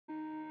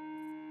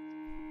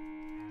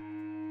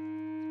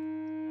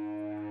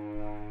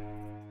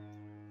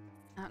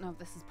know if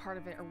this is part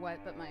of it or what,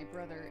 but my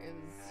brother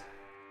is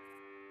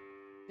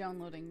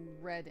downloading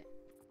Red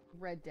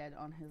Dead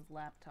on his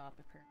laptop,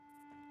 apparently.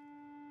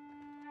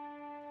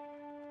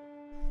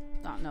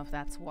 I don't know if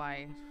that's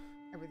why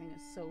everything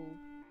is so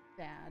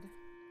bad.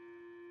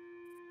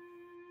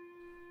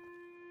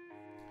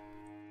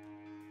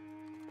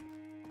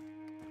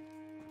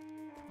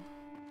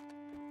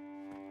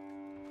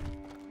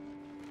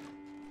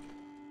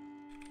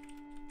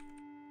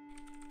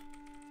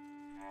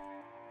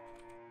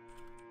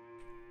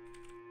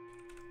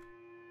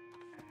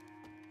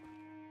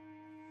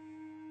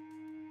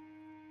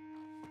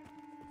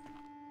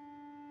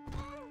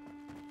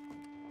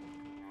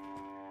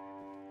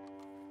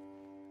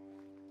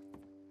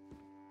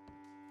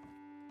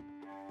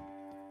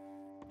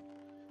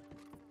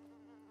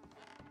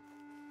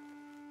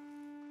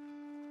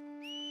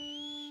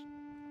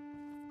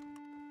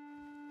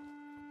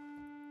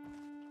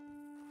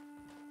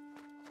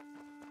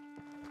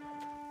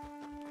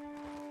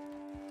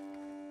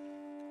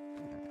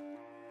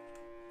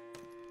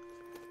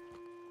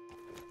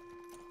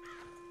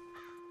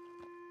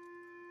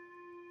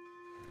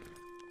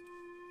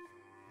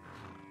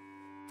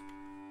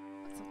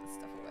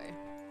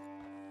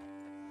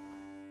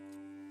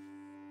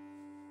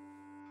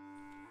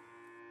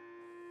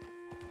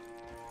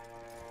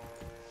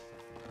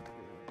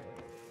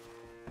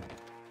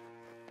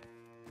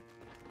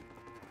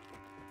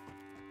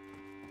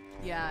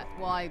 Yeah,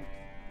 well,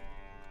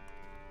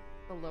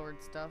 the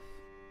lowered stuff.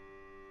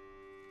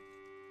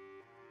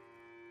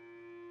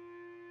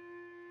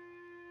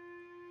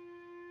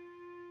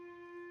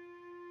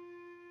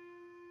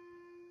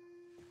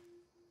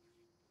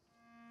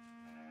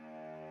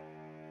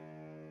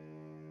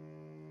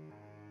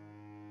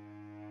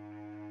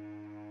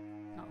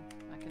 Oh,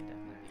 that can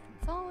definitely be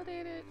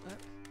consolidated.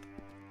 Oops.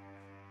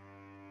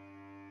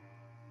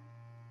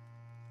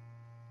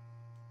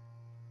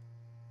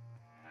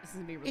 This is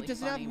gonna be really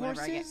funny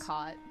whenever I get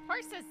caught.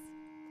 Horses!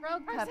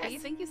 Rogue Puppy,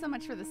 thank you so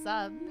much for the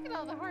sub. Look at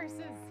all the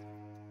horses.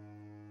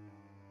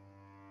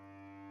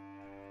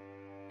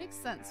 Makes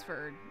sense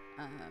for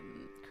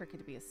Cricket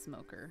to be a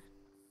smoker.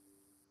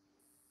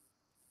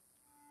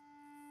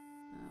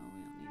 Oh,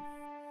 we don't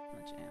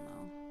need much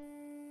ammo.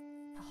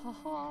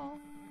 Oh.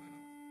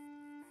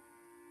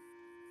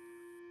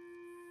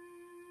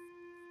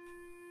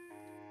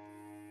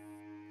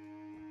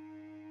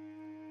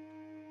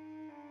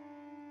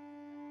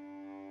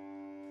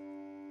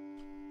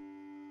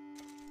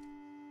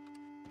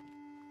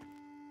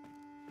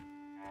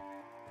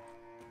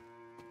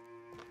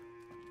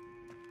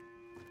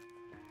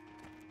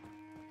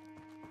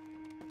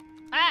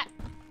 Ah!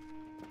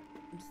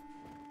 It's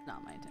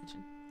not my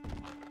intention.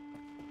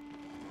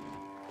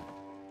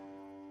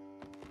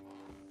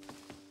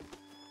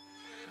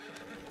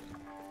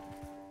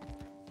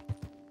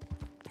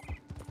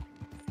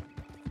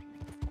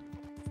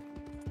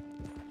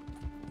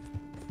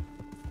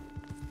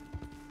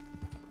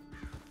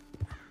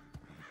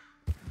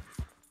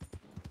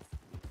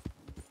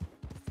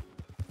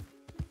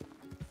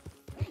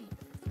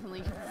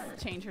 Suddenly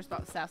change her spot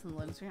with Sass and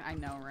Lynn screen. I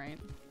know, right?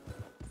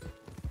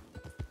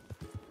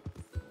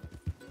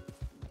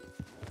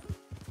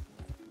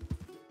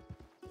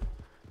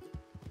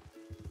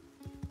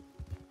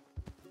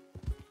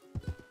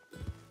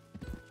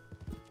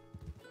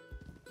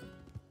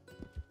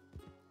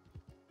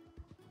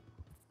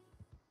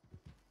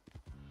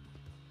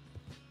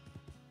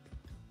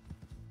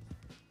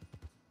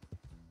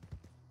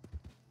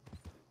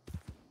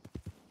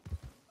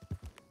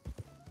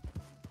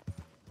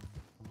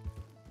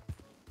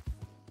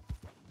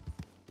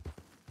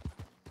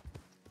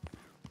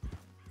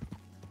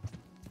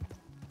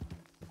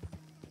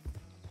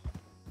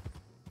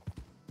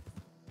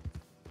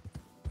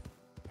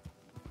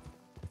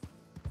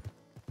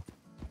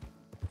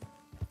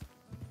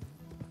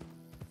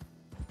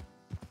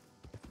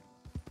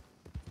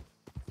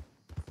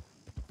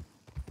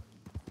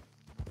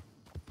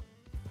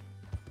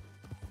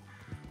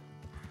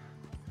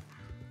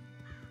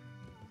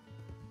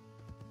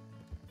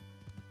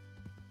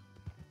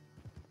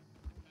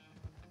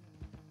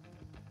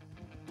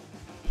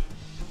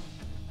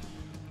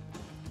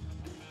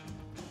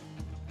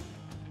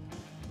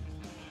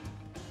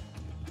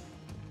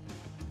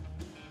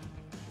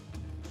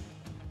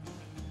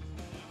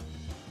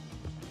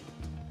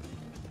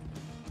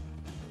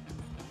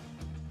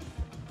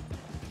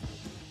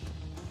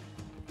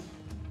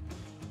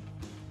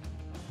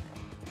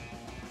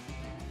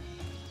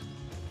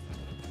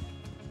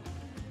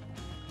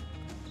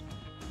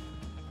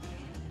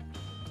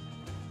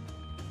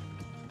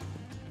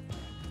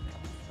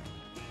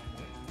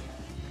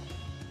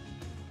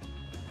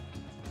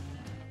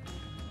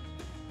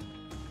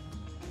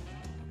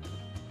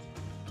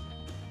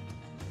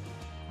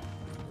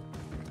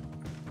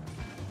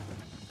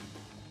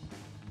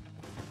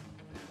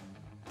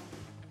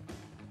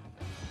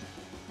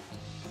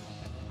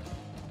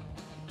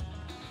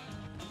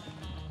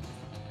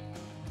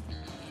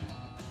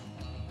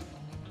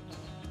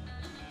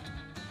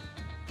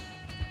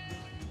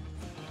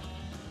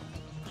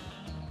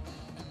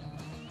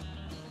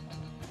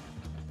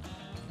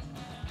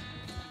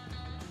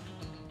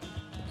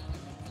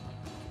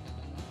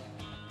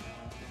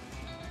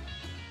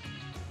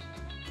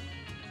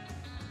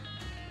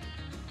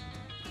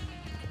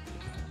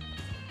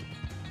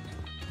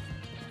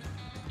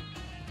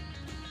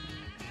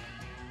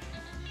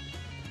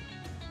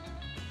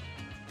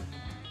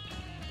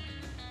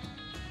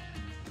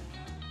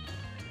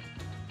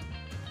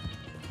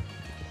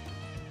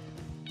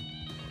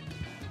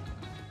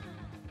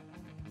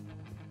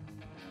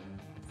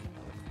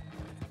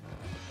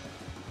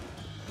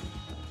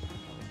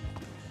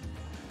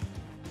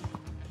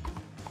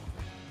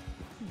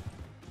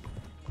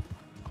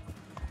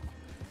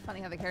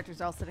 Funny how the characters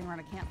are all sitting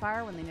around a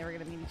campfire when they never get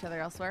to meet each other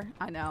elsewhere.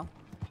 I know.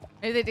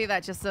 Maybe they do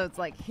that just so it's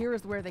like,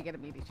 here's where they get to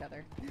meet each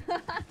other.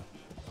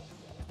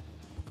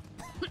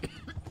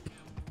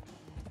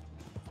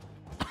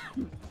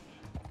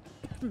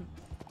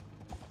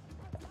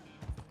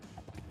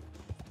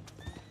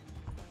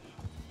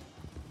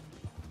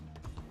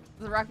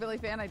 As a rockabilly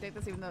fan, I dig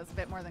this even though it's a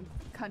bit more than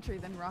country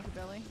than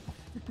rockabilly.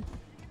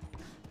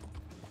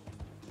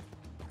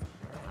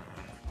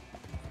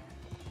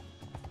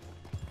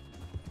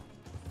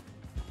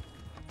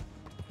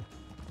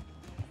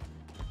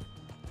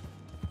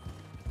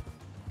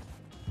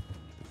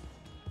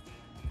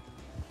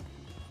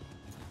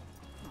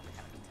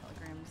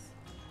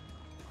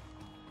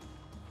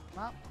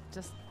 Well,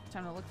 just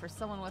trying to look for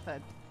someone with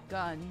a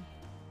gun.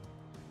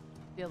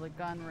 Steal the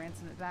gun,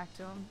 ransom it back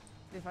to him.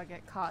 See if I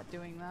get caught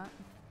doing that.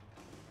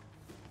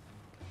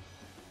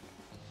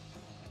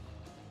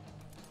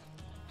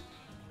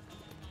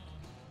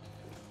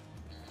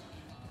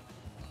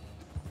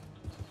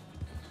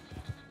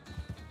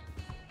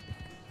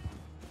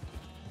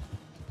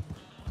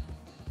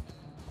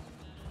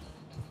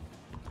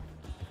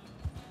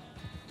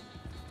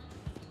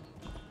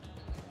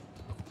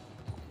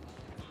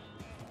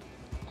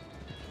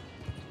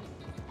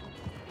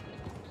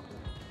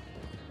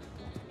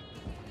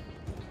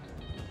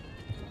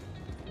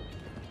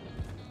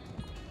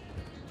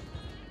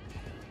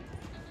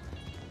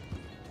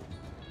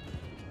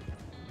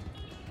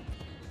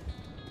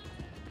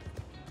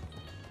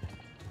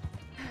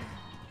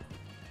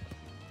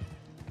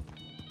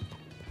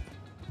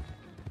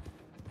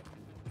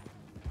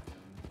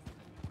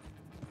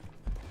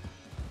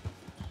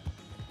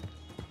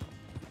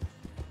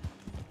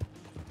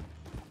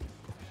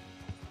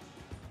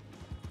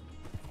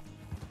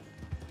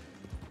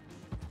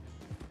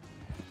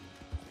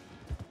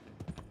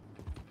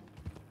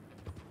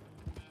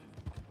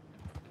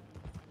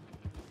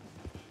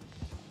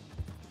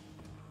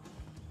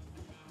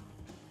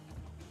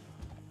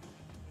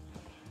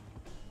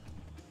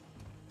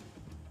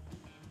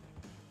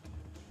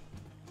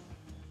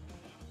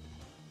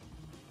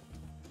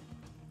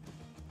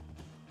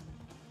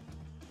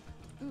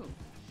 Ooh.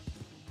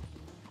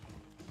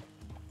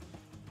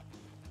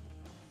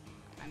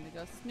 Time to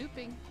go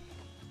snooping.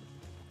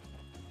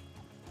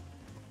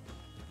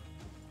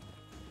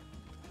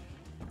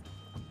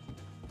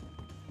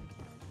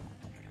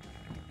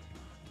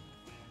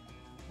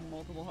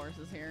 Multiple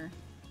horses here.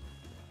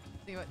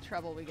 See what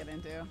trouble we get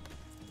into.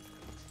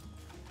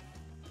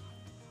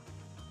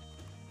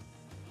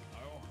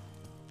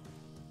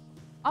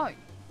 Oh.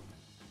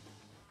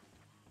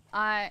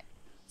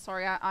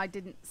 Sorry, I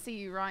didn't see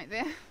you right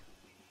there.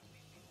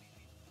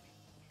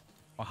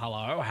 Well,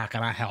 hello, how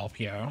can I help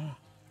you?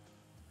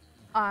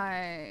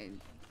 I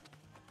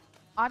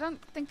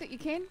don't think that you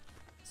can.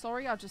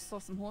 Sorry, I just saw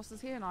some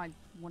horses here and I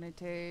wanted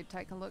to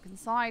take a look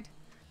inside.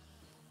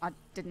 I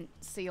didn't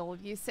see all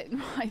of you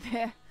sitting right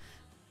there.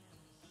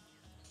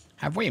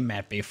 Have we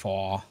met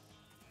before?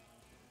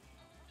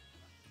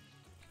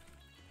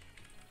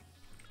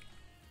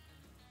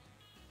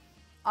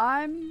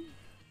 I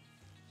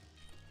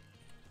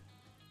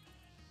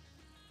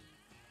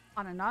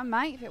don't know,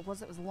 mate. If it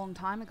was a long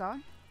time ago.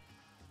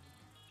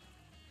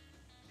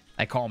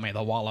 They call me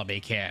the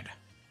Wallaby Kid.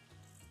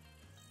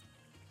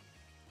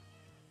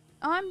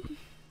 Well,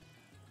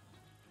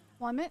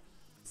 I met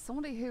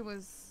somebody who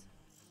was...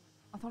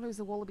 I thought he was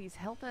a Wallaby's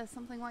helper,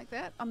 something like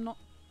that. I'm not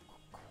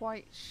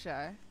quite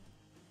sure.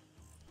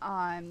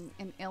 I'm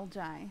an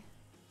LJ.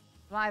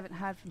 But I haven't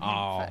heard from him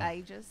for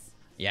ages.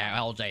 Yeah,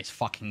 LJ's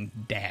fucking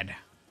dead.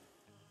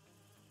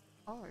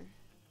 Oh.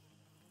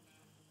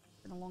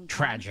 Been a long time.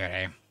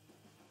 Tragedy.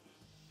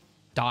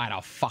 Died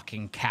a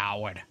fucking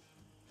coward.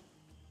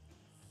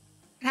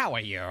 How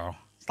are you?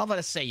 It's lovely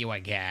to see you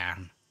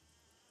again.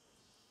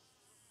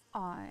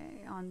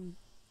 I'm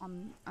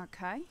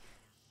okay.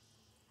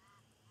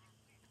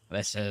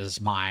 This is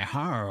my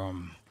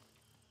home.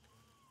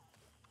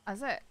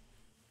 Is it?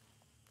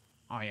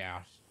 Oh,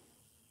 yes.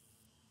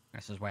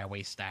 This is where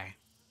we stay.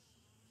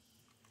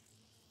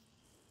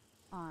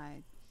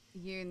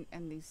 You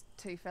and these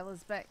two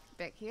fellas back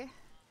here?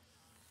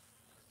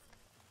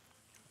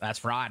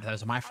 That's right,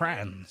 those are my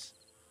friends.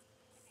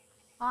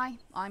 Hi,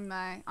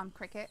 I'm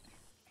Cricket.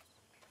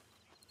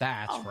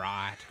 That's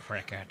right,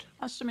 Cricket.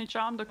 Nice to meet you.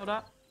 I'm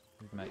Dakota.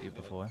 We've met you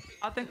before.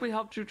 I think we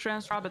helped you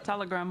transcribe a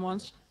telegram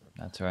once.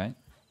 That's right.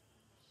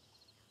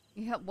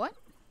 You help what?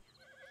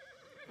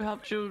 We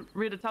helped you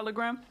read a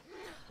telegram.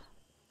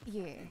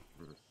 Yeah.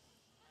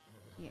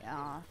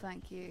 Yeah,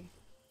 thank you.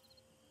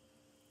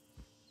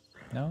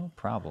 No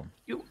problem.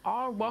 You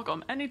are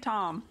welcome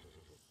anytime.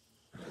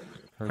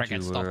 Heard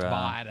Cricket you stopped were,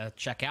 by to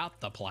check out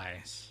the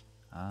place.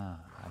 I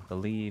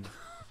believe,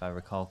 if I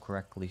recall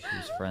correctly, she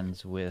was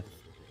friends with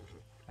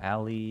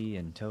Allie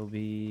and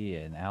Toby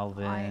and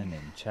Alvin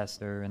and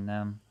Chester and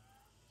them.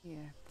 Yeah.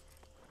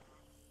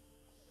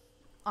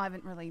 I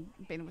haven't really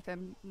been with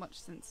them much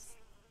since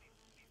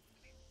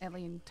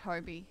Ellie and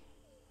Toby.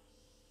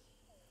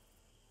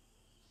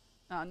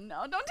 Oh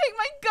no, don't take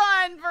my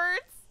gun,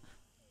 Bert!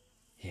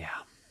 Yeah.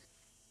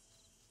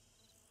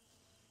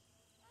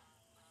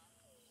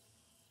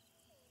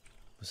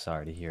 was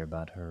sorry to hear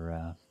about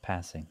her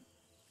passing,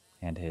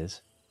 and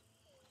his.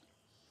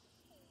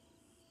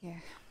 Yeah.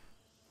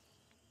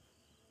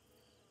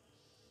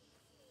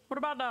 What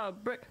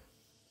about Brick?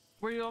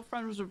 Were you all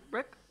friends with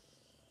Brick?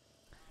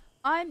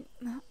 I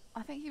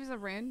think he was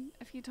around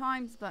a few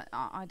times, but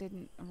I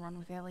didn't run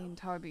with Ellie and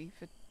Toby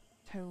for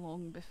too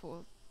long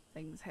before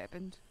things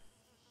happened.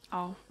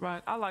 Oh,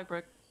 right. I like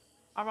Brick.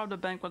 I robbed a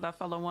bank with that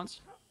fellow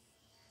once.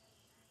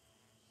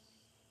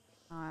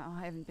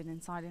 I haven't been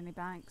inside any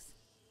banks.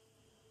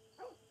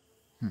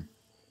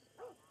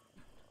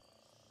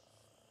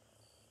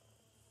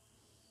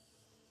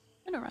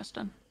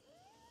 Interesting.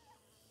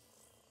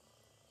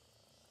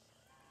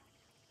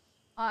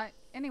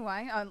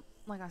 Anyway,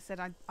 like I said,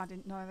 I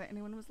didn't know that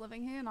anyone was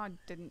living here, and I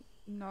didn't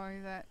know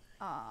that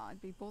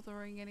I'd be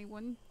bothering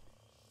anyone.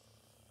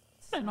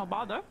 Ain't no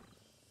bother.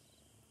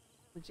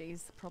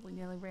 Jeez, probably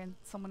nearly ran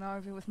someone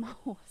over with my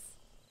horse.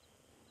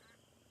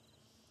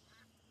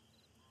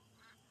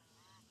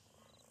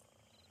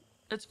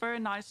 It's very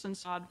nice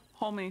inside.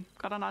 Homey.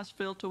 Got a nice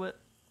feel to it.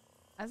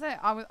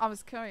 I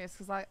was curious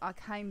because I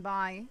came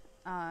by,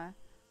 I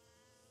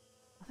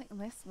think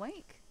last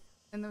week,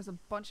 and there was a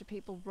bunch of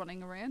people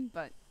running around,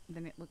 but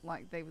then it looked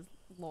like there was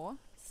law,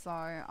 so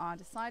I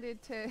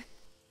decided to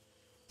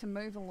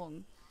move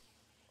along.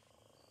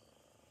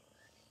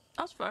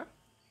 That's fair.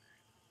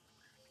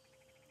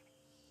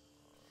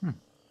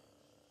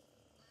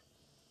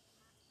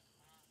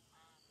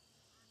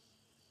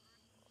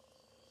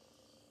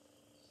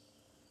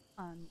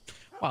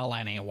 Well,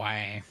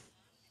 anyway,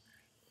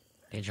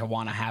 did you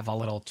want to have a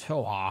little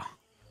tour?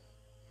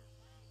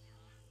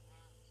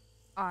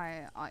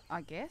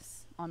 I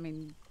guess. I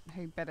mean,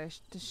 who better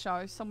to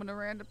show someone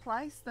around a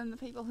place than the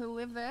people who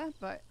live there?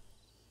 But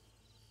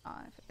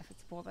if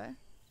it's bother,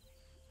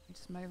 you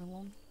just move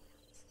along.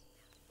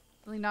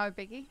 Really no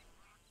biggie.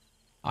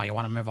 Oh, you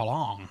want to move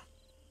along?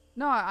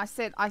 No, I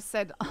said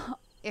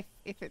if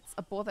it's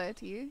a bother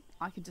to you,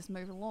 I could just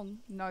move along.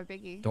 No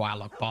biggie. Do I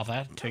look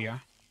bothered to you?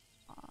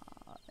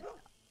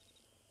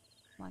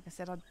 Like I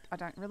said, I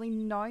don't really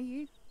know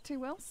you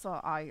too well, so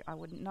I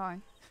wouldn't know.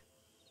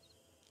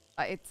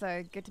 It's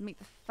good to meet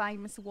the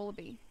famous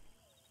wallaby.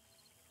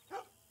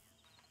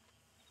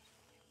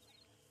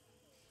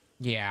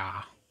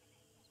 Yeah.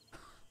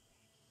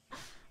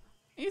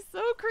 He's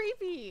so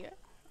creepy.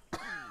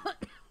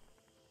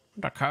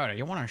 Dakota,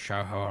 you want to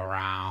show her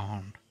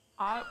around?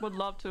 I would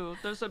love to.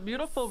 There's a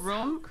beautiful So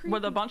room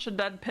with a creepy. bunch of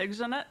dead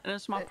pigs in it, and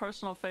it's my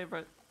personal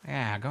favorite.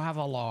 Yeah, go have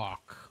a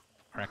look.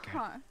 Reckon.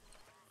 Huh.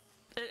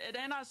 It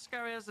ain't as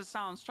scary as it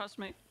sounds, trust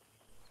me.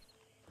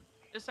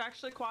 It's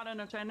actually quite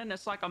entertaining.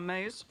 It's like a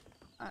maze.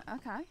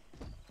 Okay.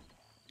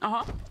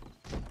 Uh-huh.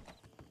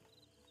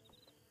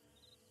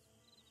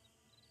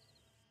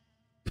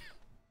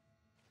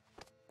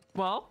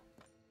 Well,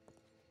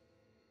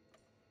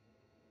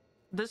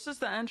 this is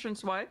the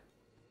entranceway.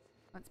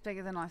 That's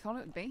bigger than I thought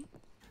it would be.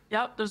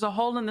 Yep, there's a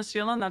hole in the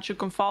ceiling that you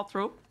can fall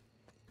through.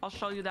 I'll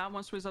show you that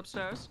once we're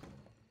upstairs.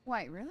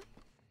 Wait, really?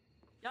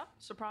 Yep,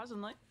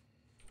 surprisingly.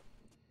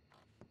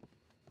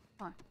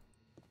 Huh.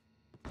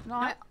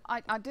 No, Yep.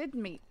 I did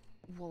meet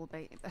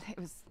Wallaby, but it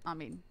was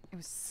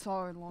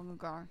so long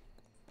ago.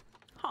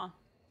 Huh.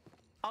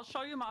 I'll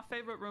show you my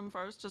favorite room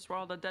first, just where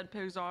all the dead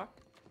pigs are.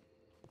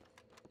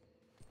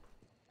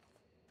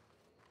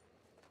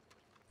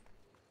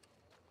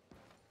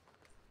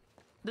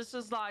 This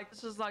is like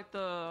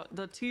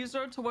the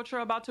teaser to what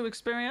you're about to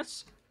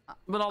experience,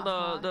 with all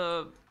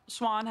the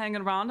swan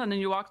hanging around, and then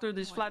you walk through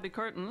these flabby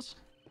curtains,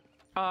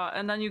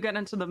 and then you get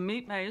into the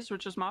meat maze,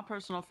 which is my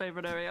personal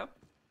favorite area.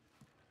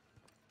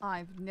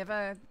 I've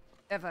never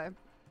ever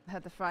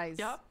heard the phrase.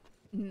 Yep.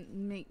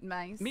 Meat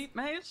maze. Meat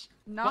maze?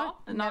 No,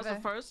 Well, and that was the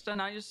never. first, and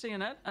now you're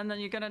seeing it, and then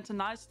you get into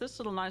this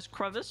little nice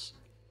crevice,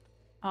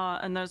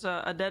 and there's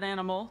a dead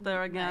animal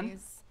there again.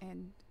 Maze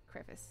and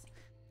crevice.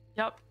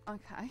 Yep.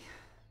 Okay.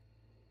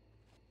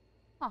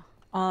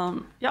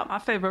 Yeah, my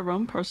favorite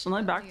room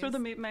personally. Back through Is the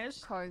meat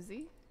maze.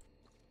 cozy.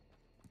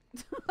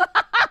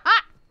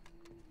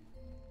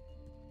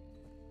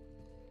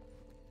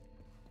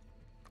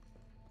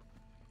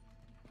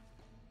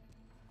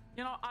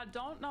 You know, I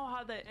don't know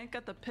how they ain't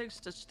get the pigs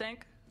to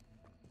stink.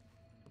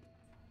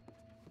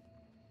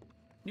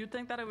 You'd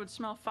think that it would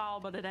smell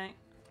foul, but it ain't.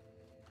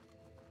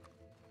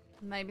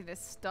 Maybe they're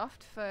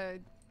stuffed for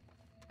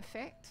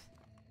effect.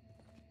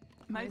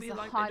 Maybe There's a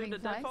like they hiding do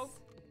to dead place. folk.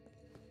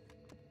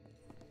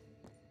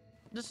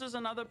 This is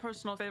another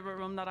personal favorite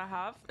room that I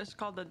have. It's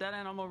called the dead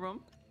animal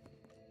room.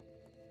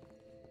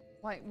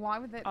 Wait, why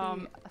would that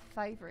be a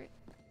favorite?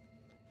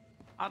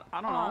 I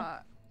don't know.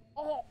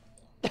 Oh.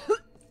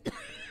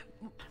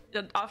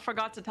 Yeah, I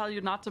forgot to tell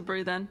you not to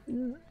breathe in.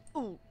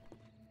 Ooh.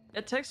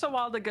 It takes a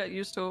while to get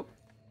used to,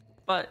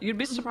 but you'd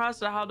be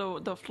surprised at how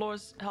the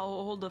floors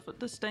hold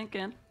the stink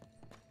in.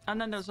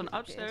 And then there's an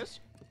upstairs.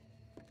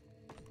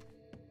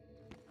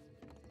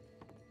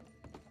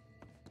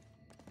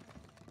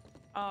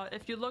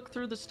 If you look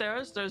through the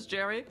stairs, there's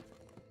Jerry.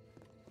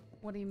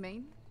 What do you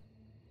mean?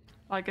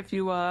 Like if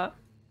you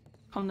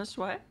come this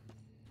way,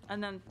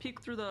 and then peek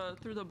through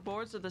the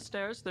boards of the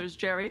stairs. There's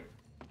Jerry.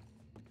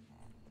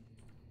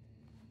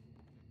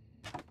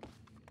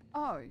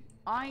 Oh,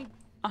 I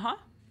Uh-huh.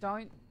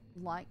 don't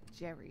like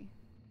Jerry.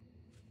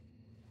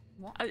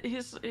 What?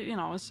 He's, you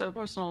know, it's a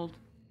personal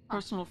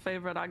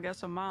favorite, I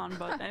guess, of mine,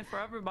 but ain't for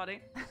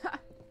everybody.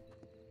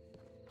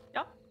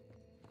 Yep.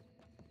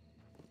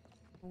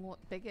 A lot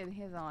bigger in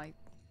here than I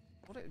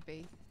thought it would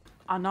be.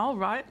 I know,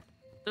 right?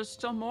 There's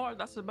still more.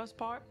 That's the best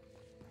part.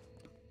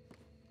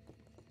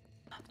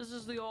 This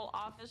is the old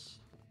office,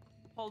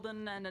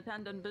 holding and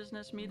attending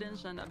business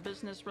meetings and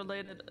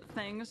business-related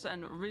things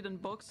and reading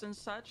books and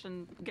such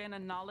and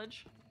gaining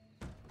knowledge.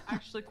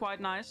 Actually quite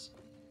nice.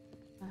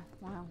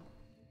 Wow.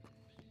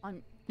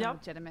 I'm Yep.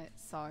 legitimate,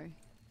 so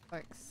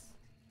folks,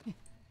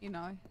 you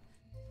know.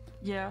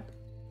 Yeah.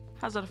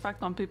 Has an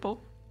effect on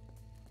people.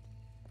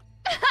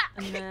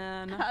 And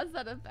then How's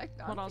that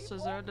affect on what else is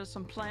people? there? There's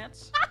some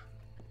plants.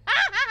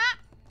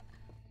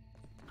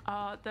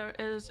 There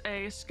is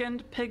a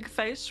skinned pig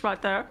face right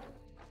there.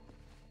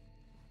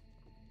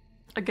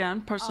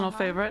 Again, personal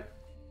favorite.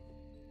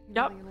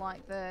 Yep. Really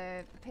like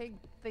the pig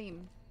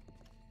theme.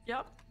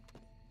 Yep.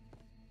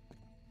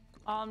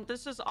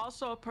 This is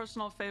also a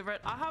personal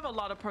favorite. I have a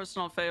lot of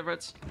personal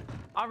favorites.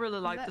 I really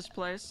like that- this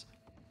place.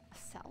 A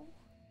cell?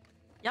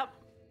 Yep.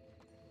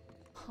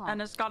 Huh.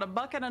 And it's got a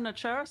bucket and a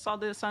chair. It's all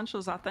the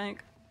essentials, I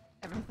think.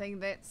 Everything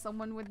that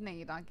someone would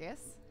need, I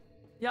guess.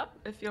 Yep,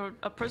 if you're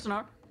a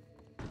prisoner.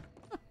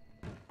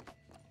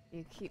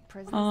 You keep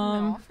prisoners in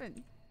there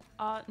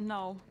often.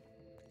 No.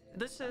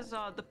 This is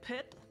the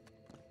pit.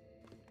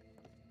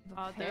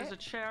 The There's a pit?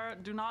 chair.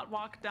 Do not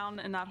walk down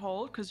in that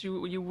hole, because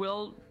you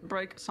will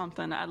break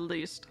something at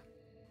least.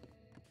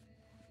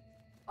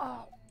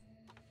 Oh,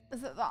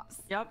 is it that?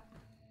 Yep.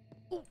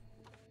 Ooh.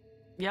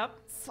 Yep.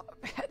 So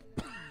bad.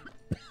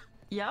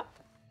 Yep.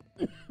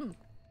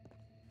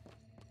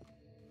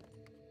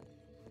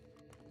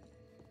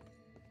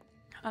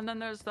 And then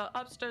there's the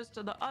upstairs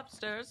to the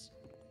upstairs.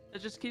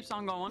 It just keeps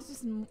on going.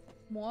 There's just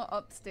more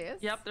upstairs.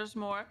 Yep, there's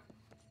more.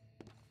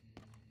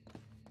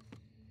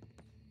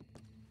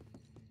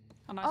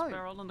 A nice Oh,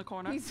 barrel in the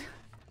corner. He's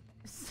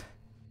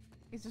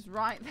just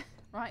right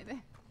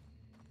there.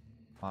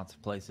 Lots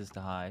of places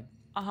to hide.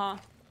 Uh-huh.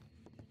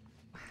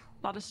 A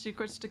lot of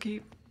secrets to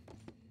keep.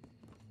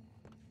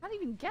 How do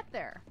you even get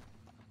there?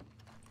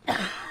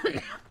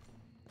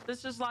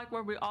 This is like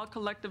where we all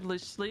collectively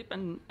sleep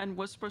and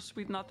whisper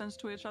sweet nothings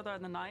to each other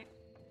in the night.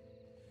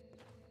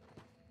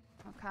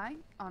 Okay,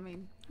 I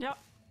mean, Yep.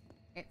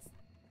 it's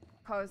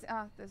cozy.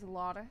 There's a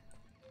ladder.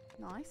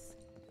 Nice.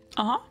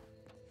 Uh-huh.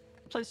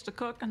 Place to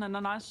cook, and then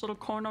a nice little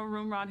corner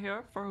room right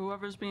here for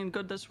whoever's being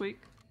good this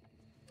week.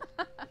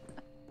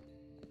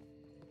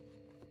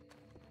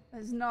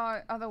 There's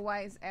no other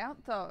ways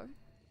out though.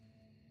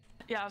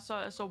 Yeah, so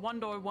it's a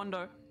one-door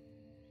wonder.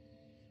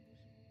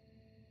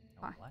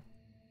 Oh, Hi. what?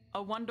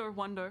 A wonder.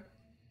 One Door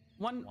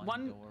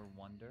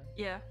wonder?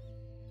 Yeah. There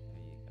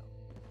you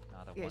go.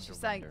 Not a Yeah, wonder she's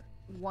saying wonder.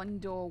 one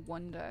door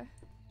wonder.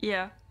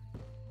 Yeah.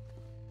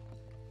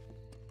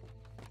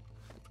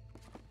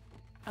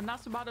 And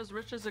that's about as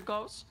rich as it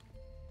goes.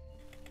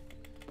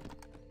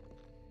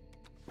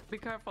 Be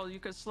careful, you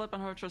could slip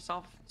and hurt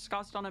yourself.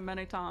 Scott's done it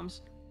many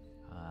times.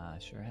 I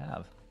sure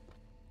have.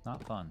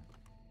 Not fun.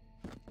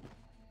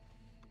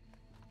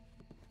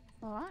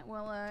 All right,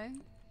 well,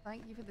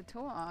 thank you for the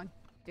tour. I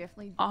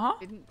definitely Uh-huh.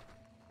 didn't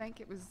think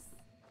it was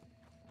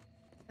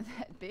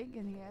that big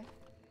in here.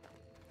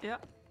 Yeah.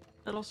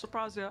 It'll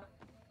surprise you.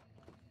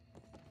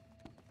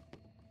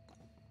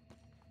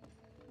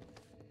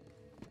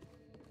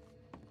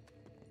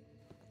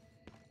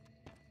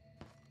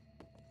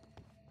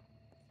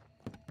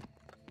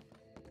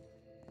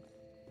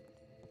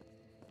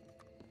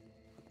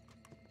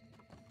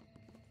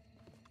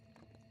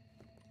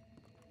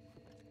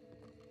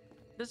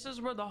 This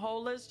is where the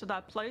hole is to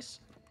that place.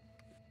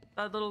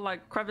 That little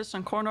like crevice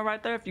and corner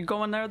right there. If you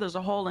go in there, there's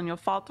a hole and you'll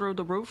fall through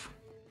the roof.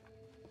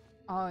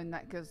 Oh, and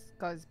that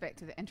goes back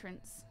to the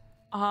entrance.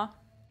 Uh-huh.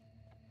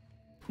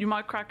 You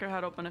might crack your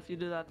head open if you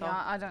do that though.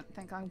 Yeah, I don't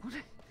think I would.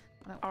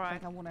 I don't All right.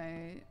 think I want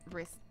to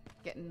risk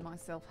getting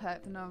myself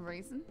hurt for no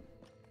reason.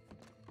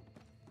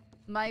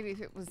 Maybe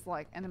if it was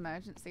like an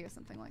emergency or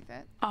something like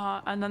that,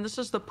 And then this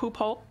is the poop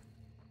hole.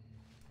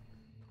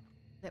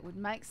 that would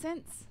make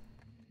sense.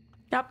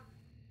 Yep.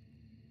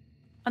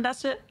 And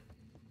that's it.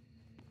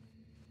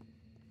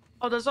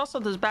 Oh, there's also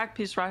this back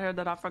piece right here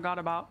that I forgot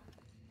about.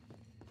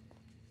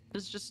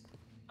 It's just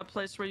a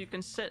place where you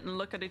can sit and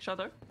look at each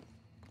other.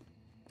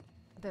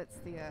 That's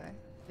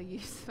the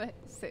use of it.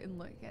 Sit and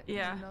look at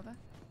Yeah. one another.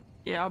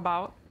 Yeah,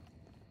 about.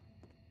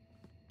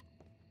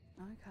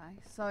 Okay,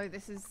 so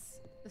this is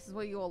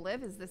where you all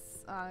live. Is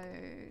this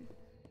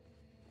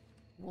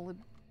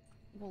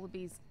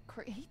Wallaby's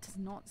He does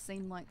not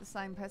seem like the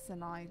same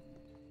person I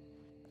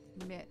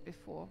met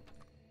before.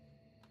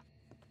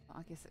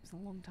 I guess it was a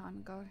long time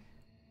ago.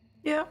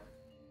 Yeah.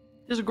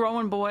 He's a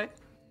growing boy.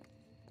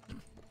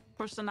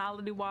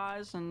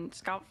 Personality-wise, and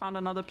Scout found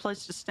another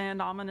place to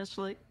stand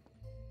ominously.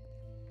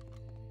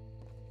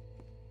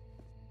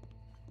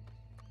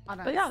 I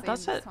don't But yeah, see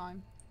that's him this it.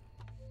 time.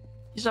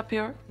 He's up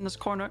here in this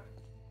corner.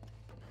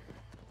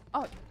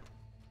 Oh.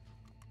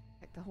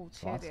 Take the whole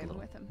chair Lots of down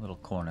with him. little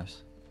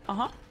corners.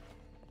 Uh-huh.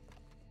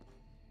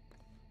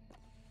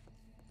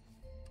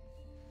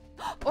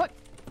 Oh,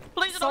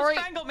 Please Sorry,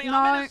 don't strangle me. no.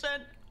 I'm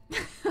innocent.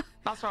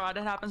 That's alright.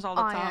 It happens all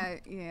the time.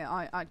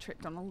 I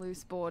tripped on a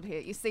loose board here.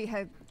 You see how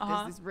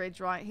Uh-huh. there's this ridge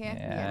right here?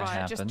 Yeah, it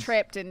Right. Just happens.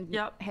 tripped and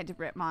Yep. had to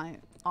wrap my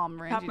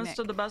arm around your Happens neck.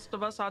 to the best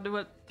of us. I do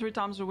it 3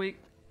 times a week.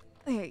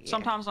 Yeah.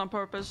 Sometimes on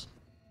purpose.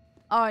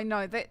 Oh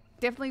no, that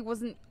definitely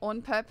wasn't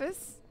on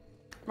purpose.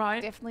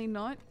 Right? Definitely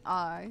not.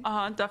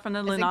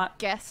 Definitely As a not.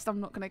 guest, I'm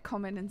not going to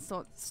come in and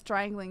start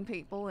strangling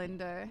people and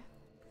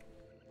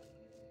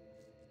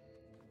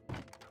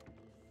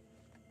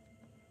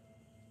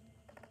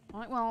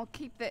Right, well, I'll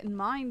keep that in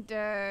mind.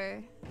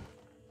 Do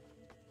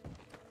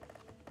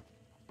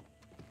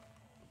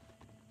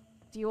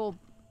you all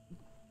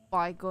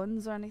buy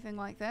guns or anything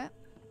like that?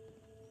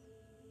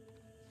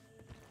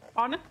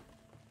 Pardon?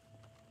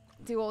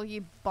 Do all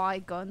you buy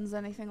guns,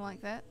 anything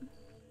like that?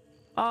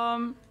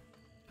 Why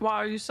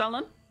are you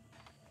selling?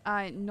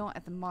 Not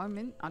at the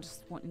moment. I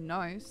just want to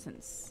know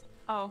since...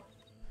 Oh.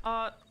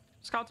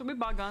 Scout, do we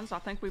buy guns? I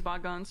think we buy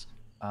guns.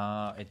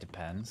 It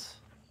depends.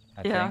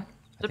 I Yeah. think.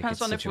 I think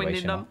Depends it's on if we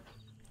need them. situational.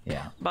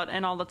 Yeah. But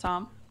in all the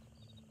time.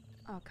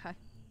 Okay.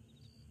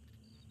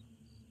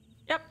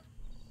 Yep.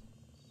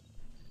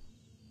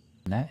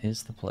 And that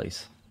is the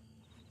place.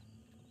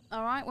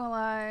 Alright, well,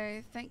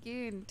 I thank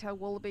you and tell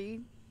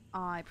Wallaby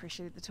I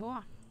appreciate the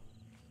tour.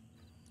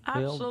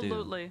 Will do.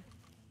 Absolutely.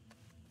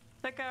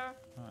 Take care.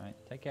 All right.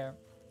 Take care.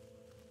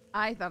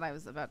 I thought I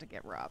was about to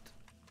get robbed.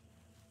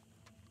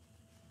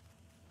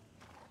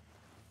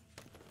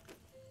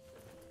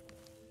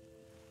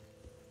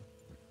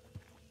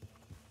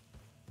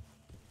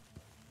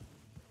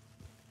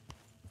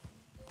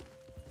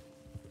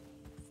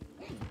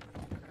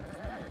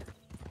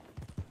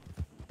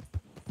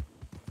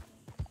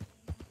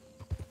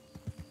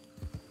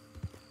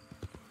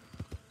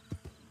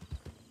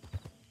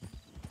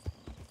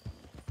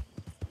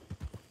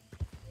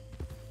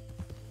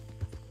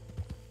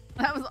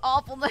 That was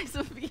awful nice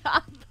of me.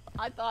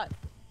 I thought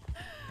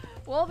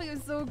Wallaby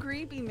was so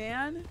creepy,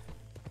 man.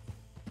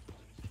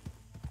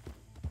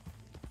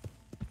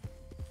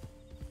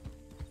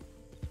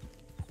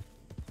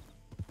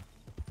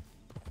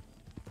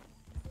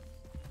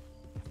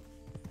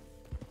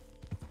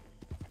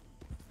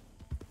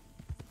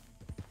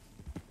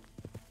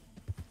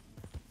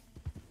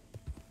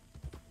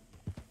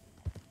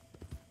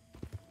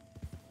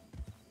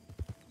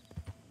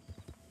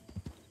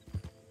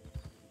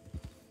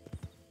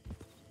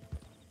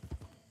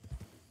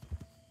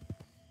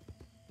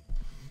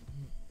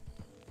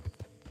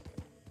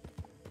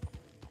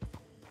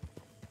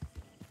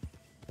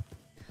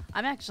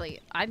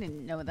 I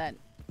didn't know that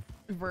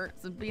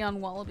Verts would be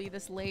on Wallaby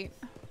this late.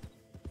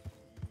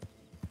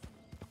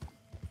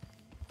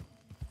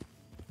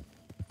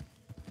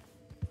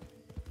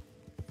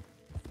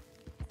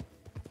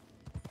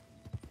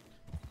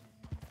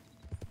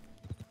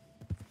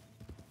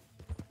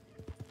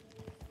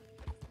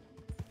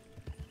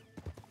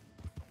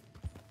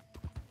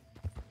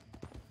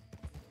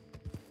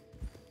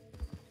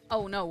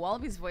 Oh no,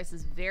 Wallaby's voice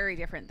is very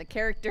different. The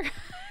character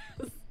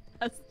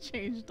has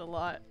changed a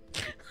lot.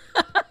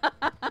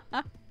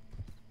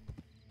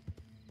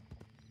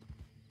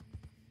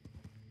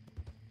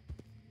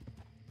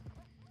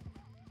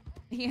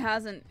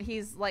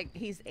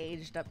 He's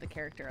aged up the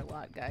character a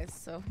lot, guys,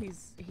 so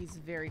he's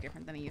very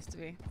different than he used to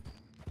be.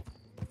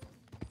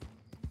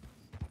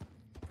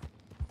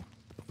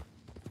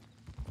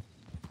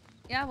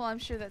 Yeah, well, I'm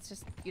sure that's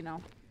just, you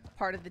know,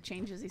 part of the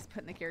changes he's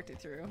putting the character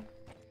through.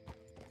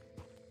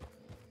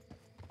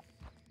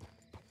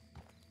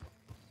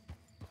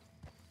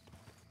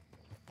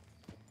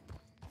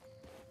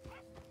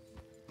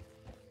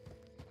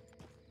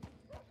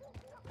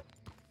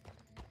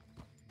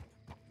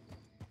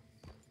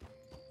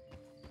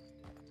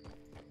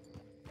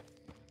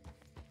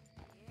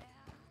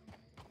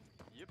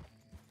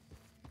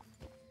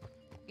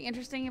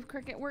 Interesting if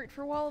Cricket worked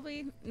for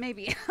Wallaby.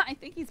 Maybe. I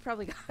think he's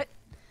probably got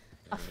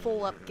a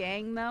full up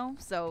gang though,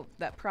 so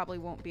that probably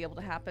won't be able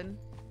to happen.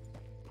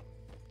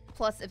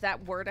 Plus, if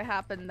that were to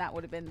happen, that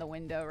would have been the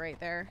window right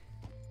there.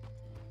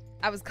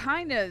 I was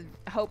kind of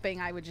hoping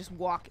I would just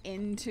walk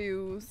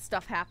into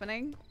stuff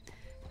happening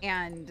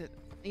and,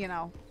 you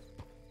know,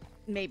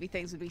 maybe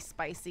things would be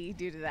spicy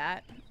due to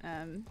that.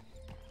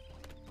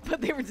 But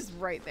they were just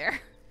right there.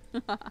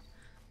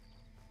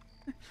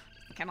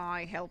 Can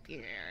I help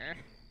you?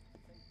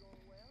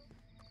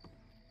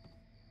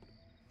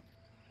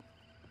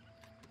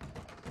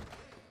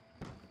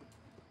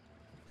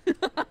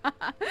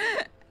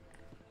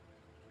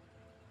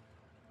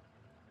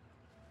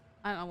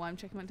 I don't know why I'm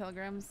checking my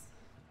telegrams.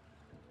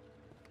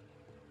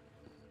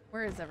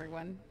 Where is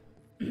everyone?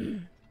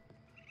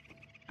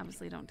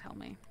 Obviously don't tell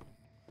me.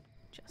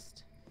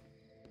 Just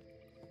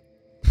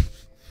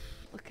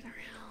looking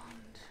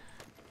around.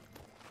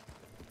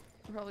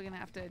 We're probably gonna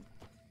have to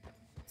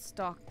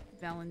stalk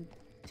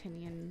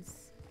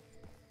Valentinians.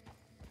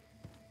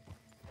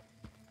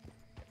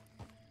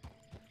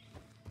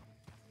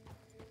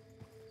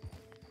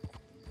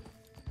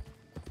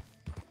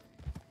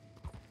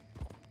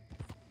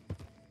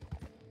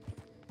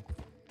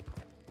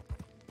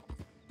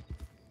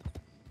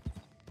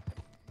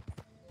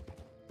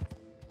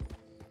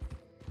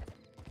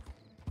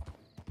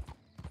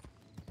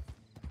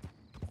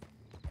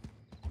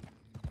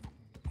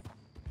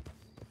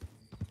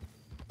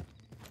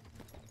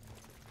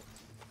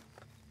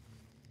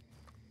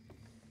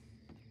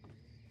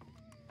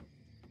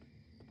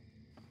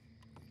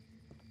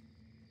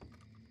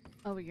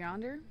 Over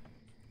yonder?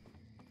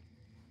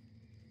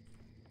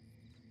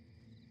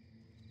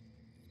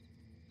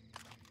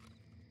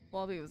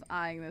 Wallaby was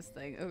eyeing this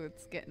thing. Oh,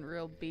 it's getting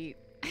real beat.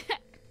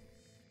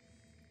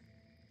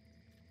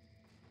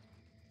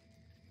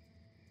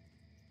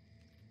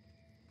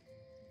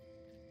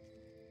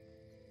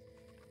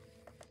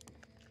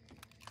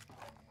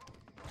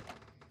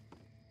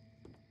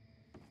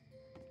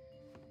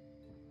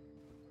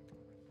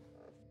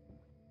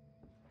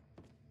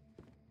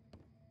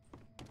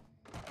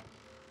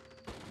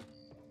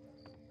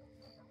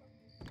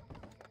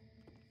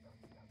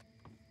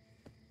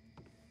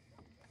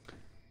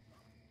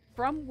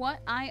 From what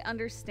I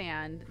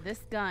understand, this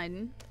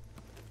gun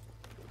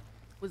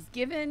was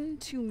given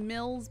to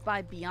Mills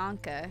by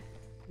Bianca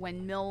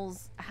when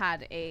Mills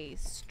had a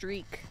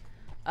streak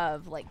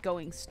of like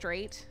going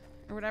straight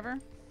or whatever.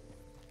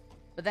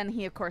 But then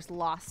he of course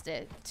lost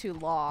it to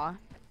Law.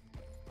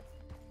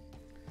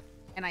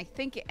 And I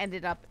think it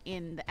ended up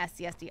in the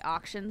SCSD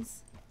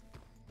auctions.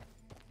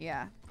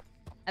 Yeah.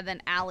 And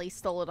then Allie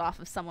stole it off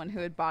of someone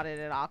who had bought it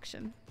at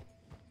auction.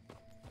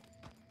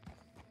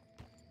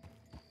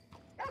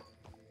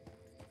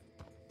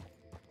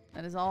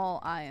 That is all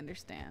I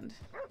understand.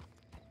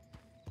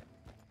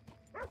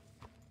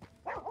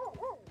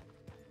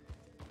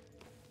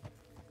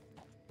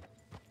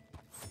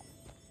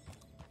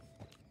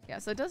 Yeah,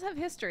 so it does have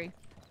history.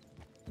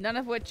 None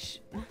of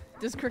which...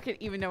 Does Cricket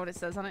even know what it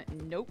says on it?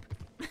 Nope.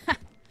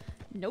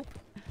 Nope.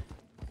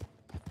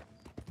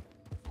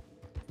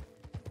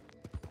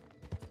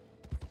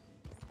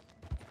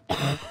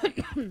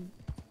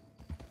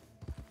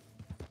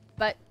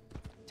 But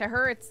to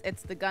her,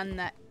 it's the gun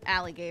that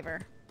Allie gave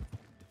her.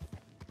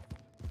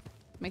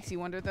 Makes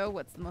you wonder, though,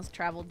 what's the most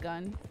traveled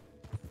gun?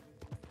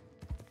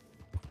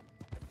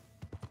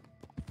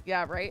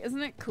 Yeah, right?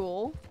 Isn't it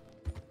cool?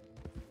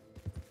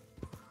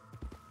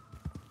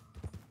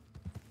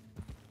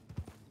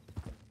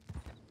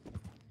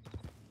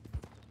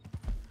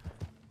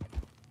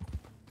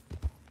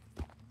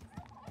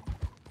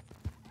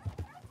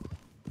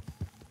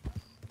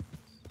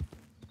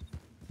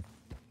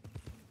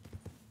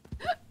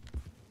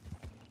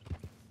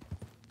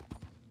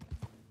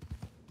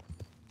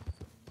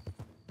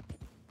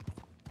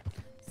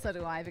 So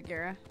do I,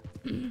 Vigera.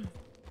 I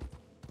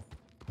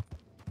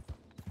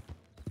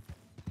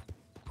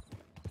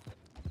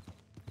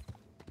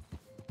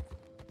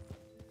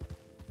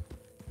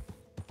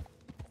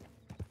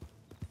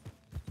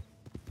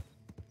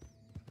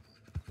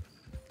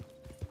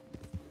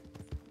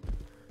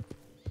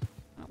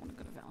don't want to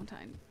go to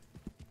Valentine.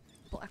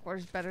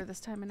 Blackwater's better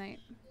this time of night.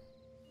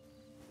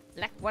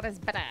 Blackwater's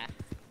better.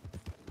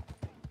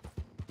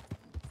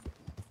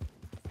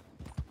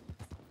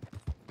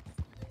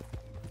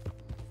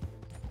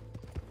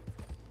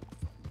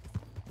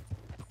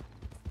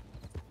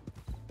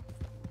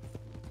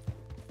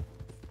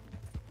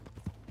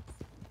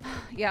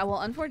 Yeah,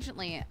 well,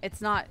 unfortunately,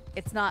 it's not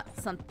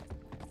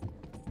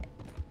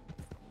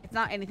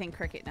anything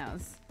Cricket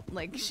knows.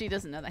 Like, she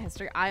doesn't know that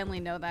history. I only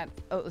know that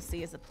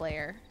OOC is a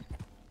player.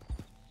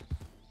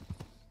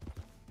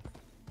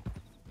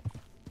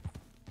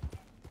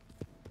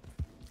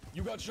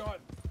 You got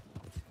shot.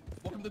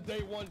 Welcome to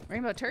day one.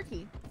 Rainbow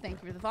Turkey,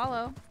 thank you for the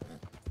follow.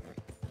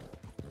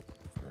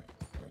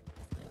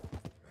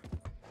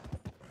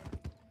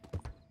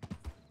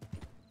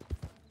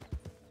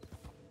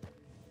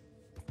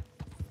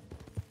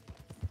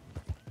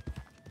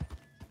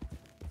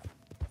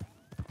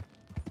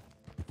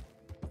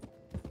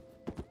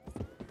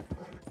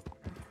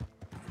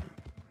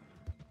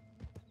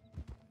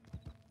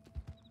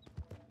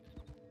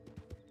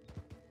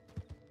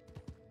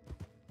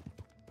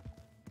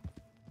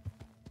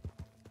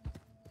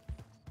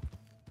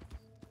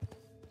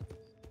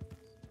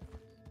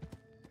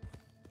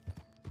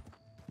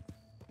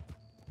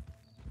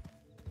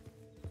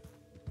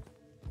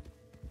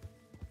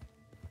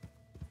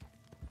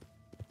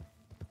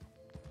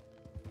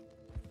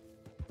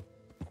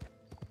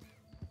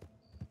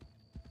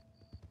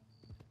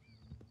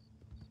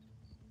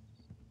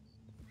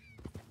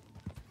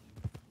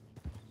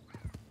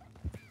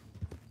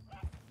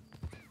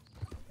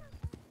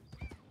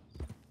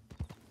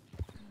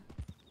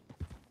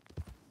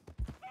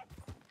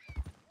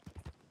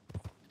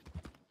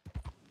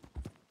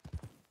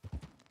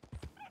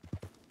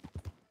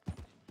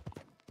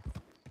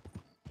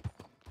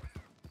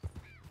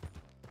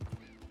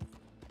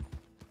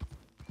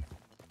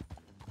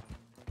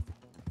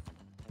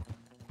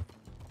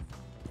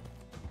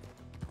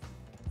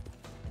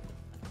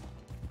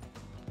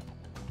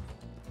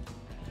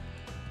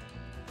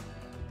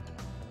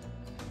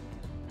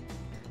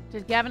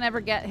 Did Gavin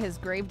ever get his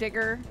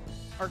Gravedigger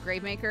or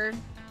Gravemaker?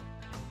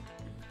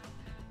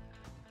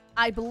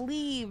 I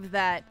believe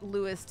that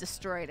Lewis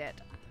destroyed it.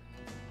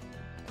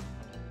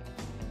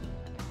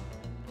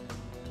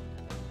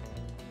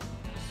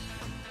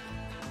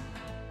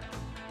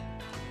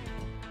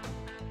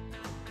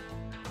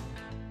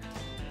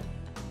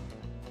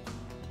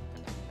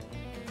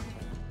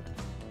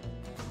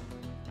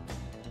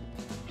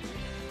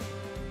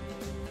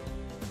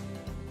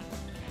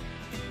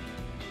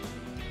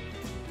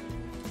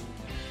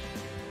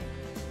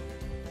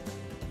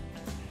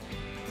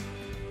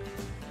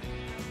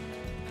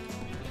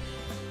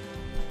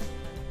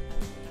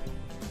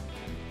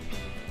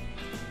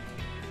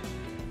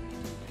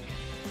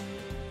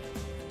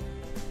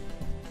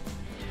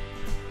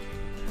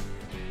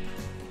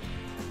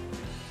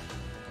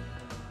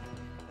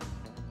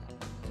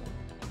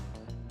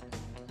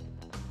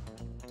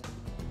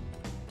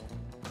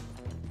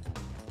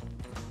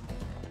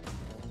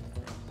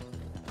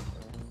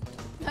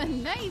 A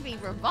Navy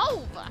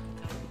revolver.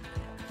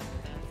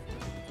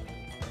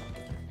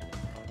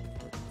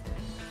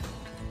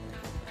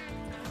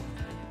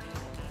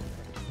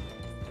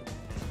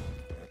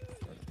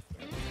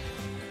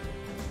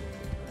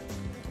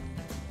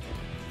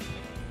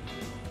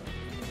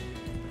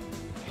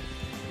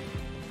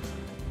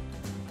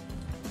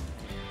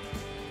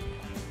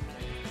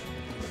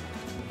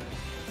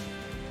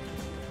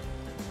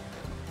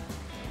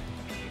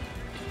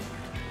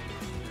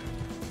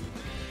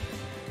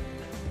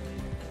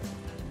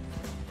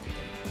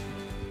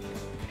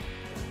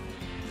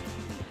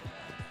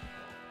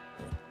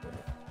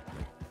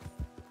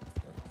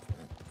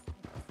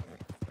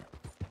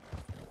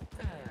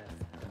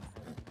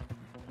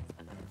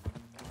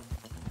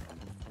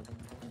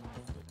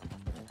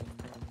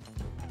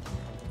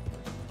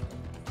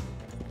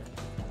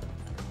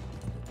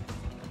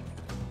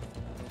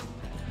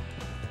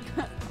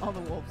 All the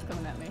wolves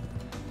coming at me.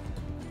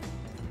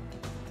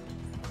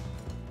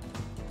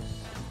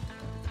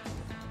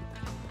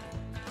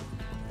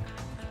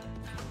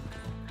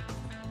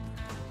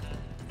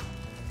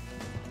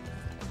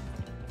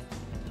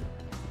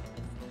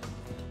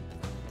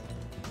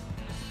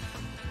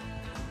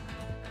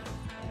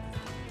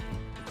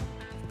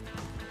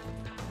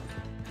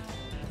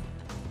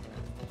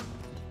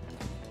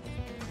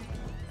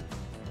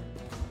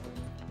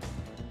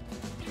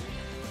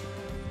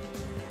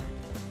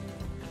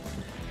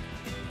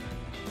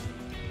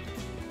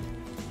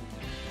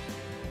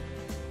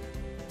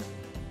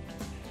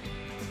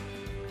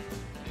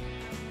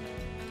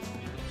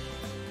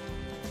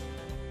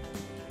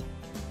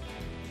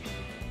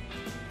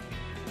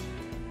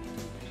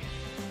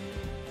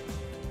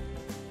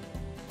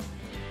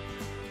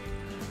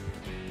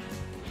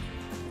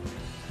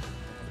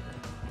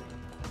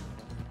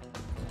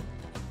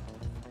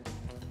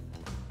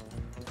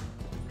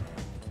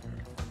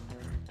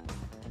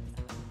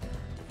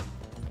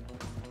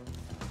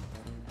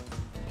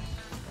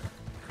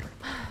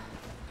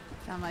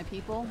 Found my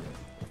people.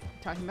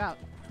 Talking about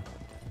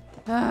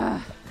the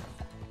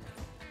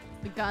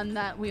gun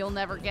that we'll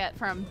never get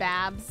from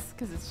Babs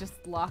because it's just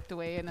locked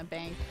away in a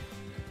bank.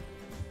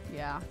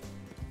 Yeah.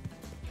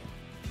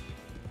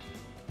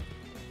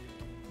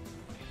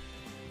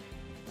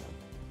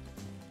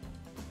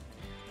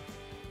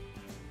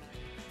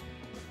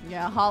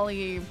 Yeah,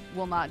 Holly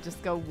will not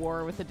just go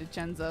war with the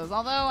DiCenzos.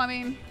 Although, I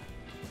mean,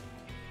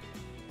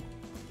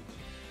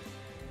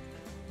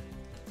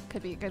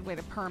 could be a good way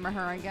to perma her,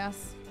 I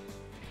guess.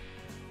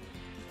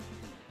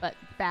 But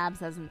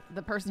Babs hasn't,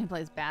 the person who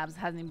plays Babs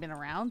hasn't even been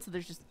around, so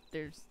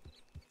there's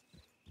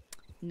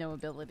no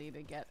ability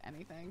to get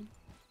anything.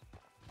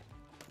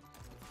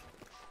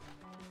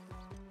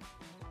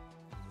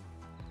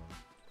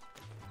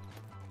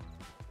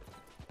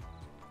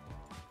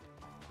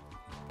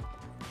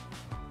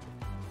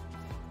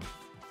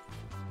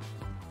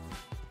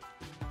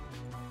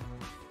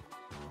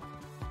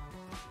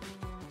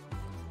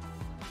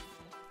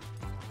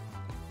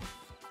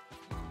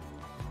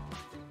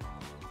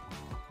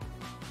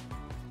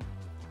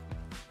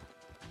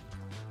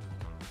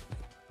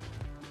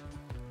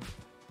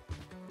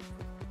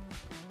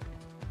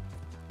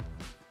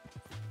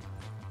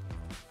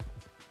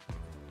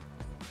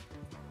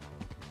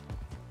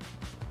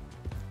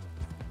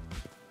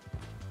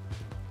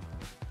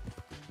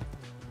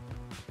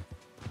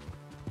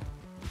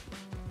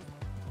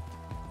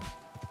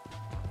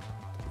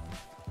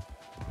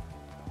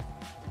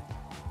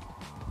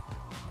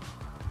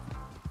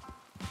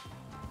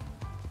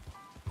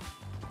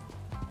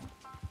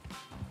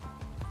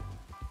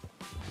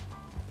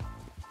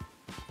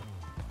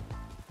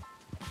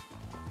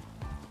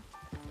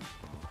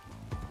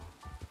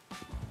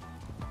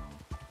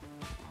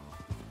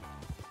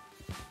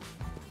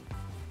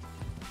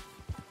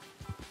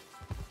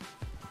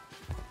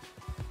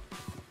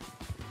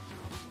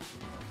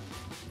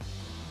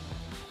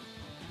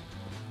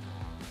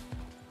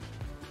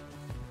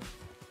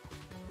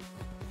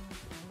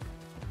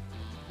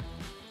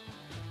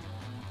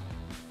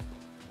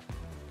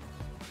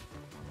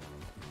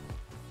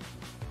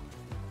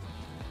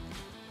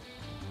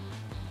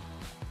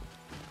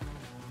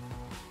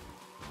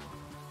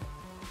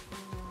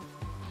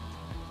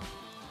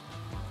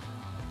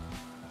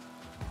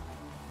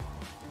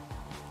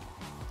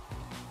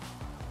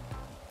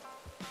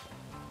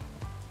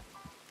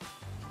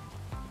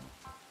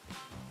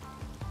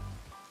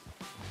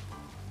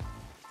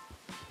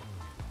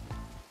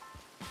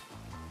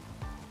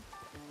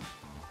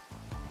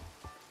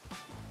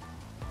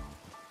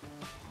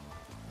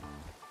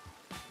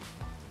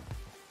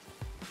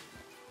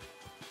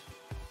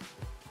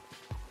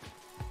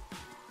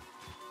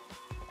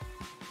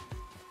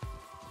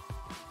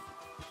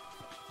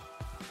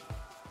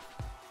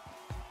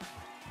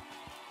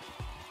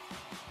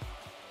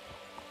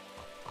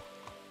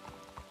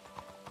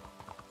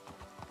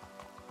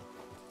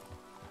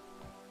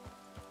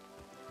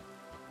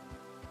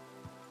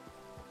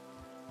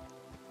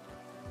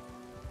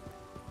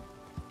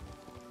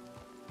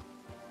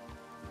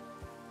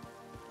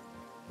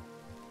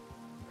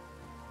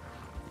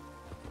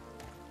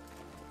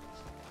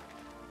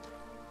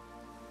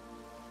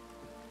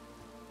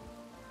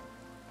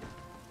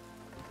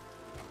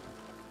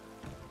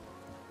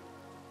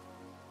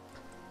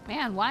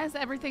 Man, why is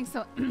everything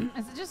so...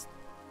 is it just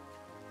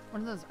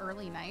one of those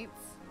early nights?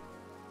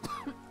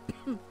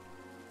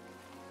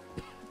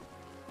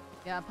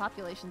 Yeah,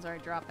 populations are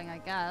dropping, I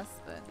guess,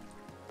 but...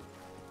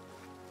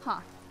 Huh.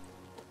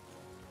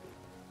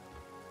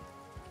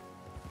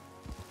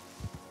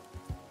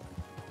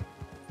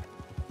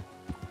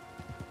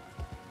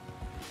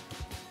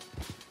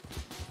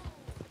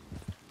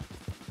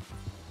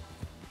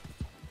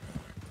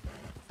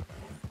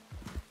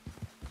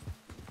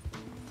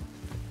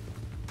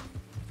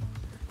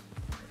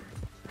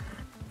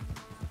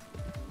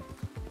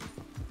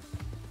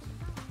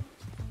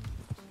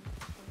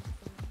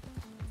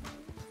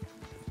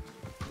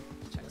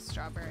 Check a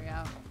strawberry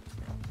out.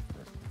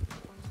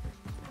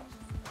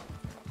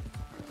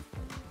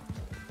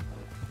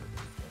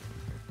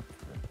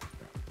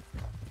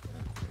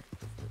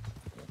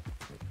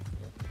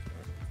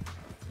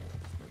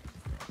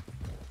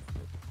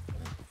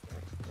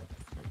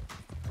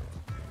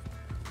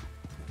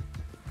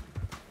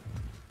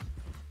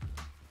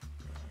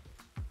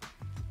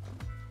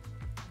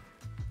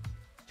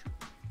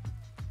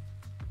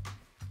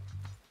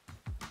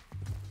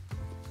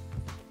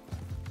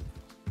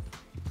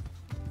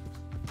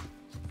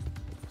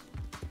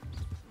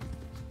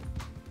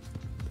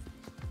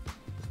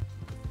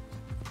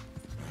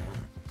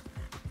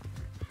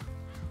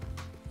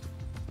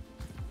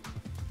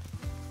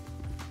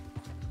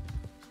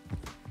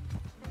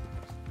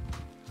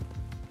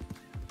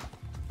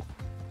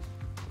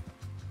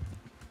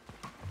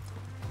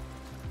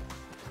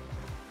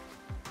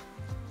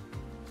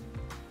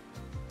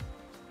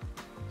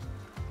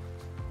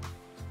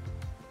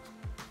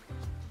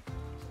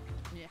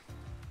 Yeah.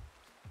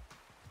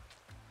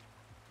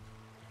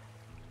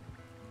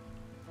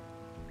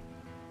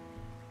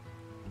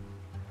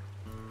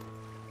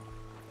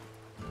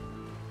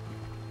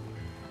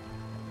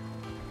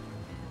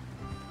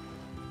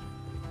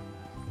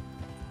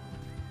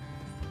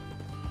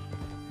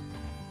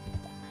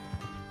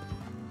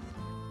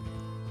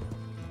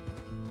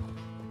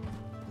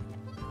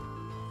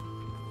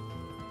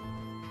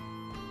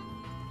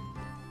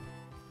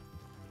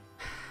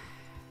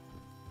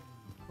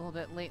 A little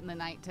bit late in the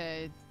night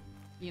to,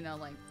 you know,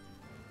 like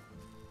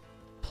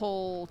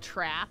pull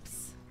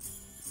traps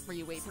where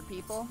you wait for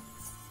people.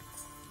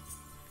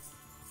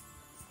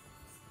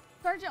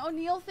 Sergeant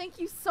O'Neill, thank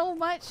you so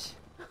much.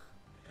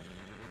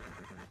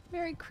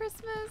 Merry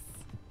Christmas.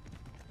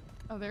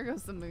 Oh, there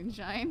goes the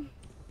moonshine.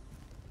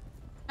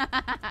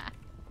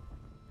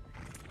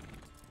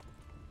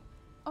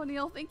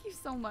 O'Neill, thank you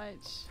so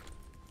much.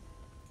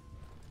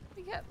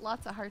 We get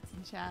lots of hearts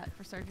in chat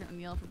for Sergeant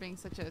O'Neill for being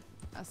such a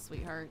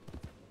sweetheart.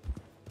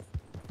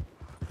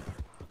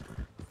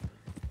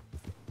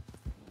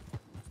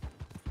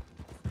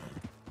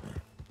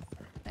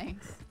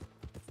 Thanks.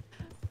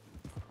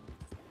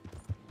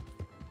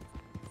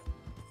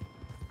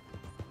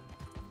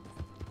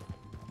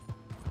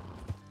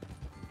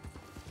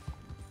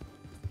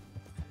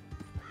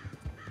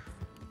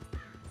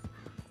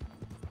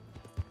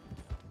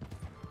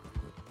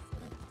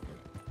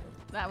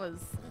 That was...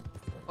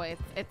 Boy,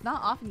 it's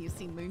not often you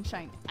see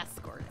moonshine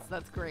escorts.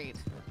 That's great.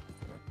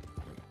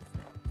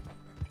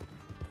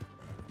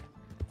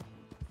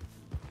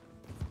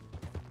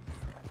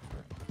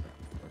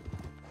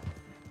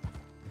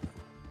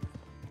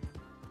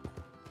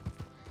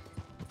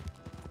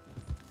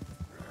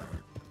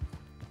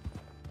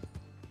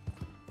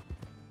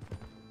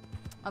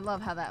 I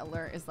love how that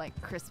alert is like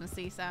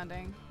Christmassy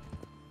sounding.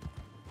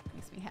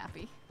 Makes me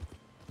happy.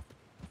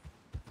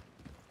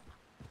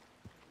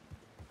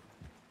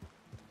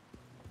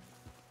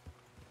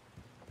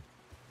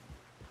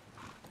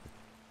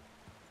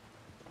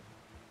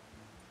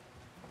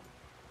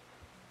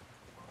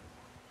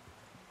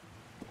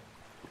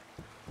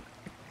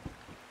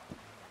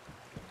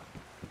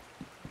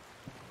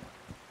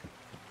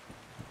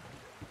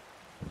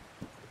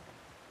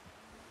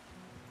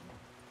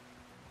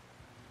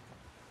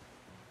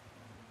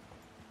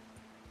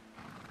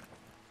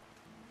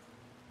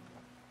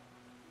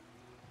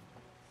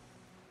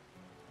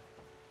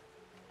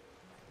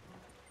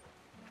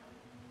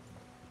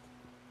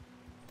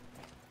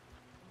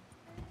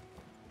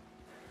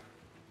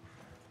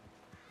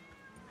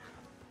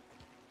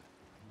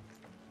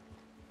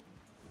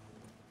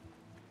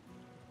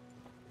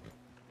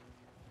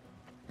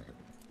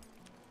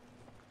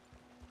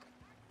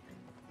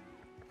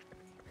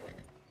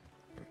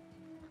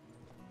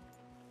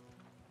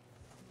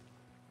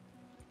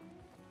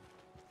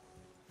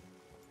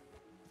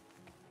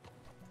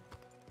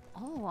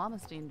 All the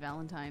llamas being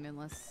Valentine,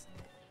 unless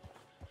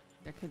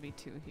there could be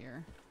two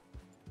here.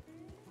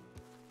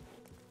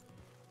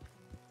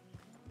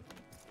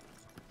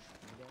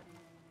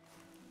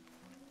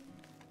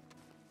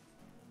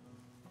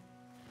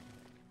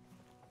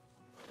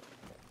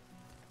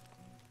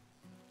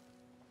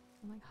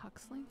 Like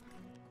Huxley?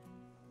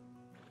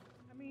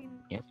 I mean,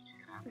 Yes.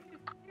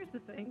 here's the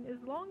thing.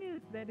 As long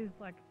as that is,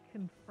 like,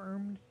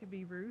 confirmed to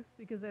be Ruth,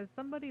 because as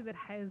somebody that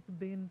has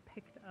been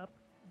picked up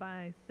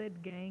by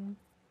said gang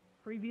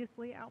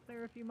previously out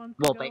there a few months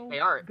Well, ago, they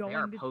are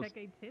going to post. check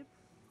a tip,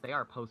 they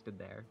are posted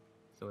there,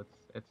 so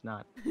it's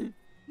not.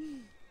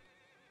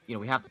 You know,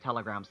 we have the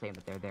telegram saying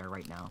that they're there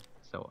right now.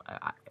 So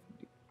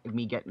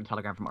me getting a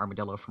telegram from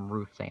Armadillo from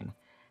Ruth saying,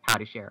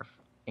 "Howdy, Sheriff,"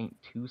 ain't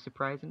too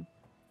surprising.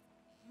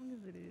 As long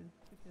as it is,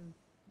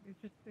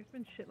 because there's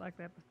been shit like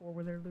that before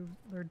where there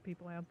lured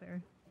people out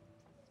there.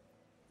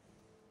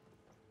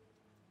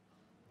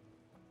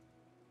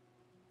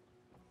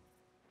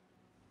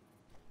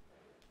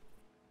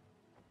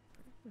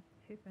 Where's this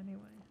tip anyway?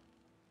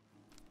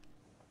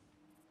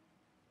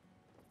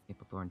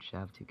 Maplethorne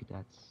Shav, 2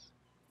 cadets.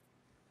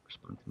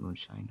 Responding to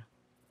Moonshine.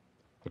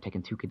 They're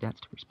taking 2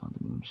 cadets to respond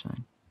to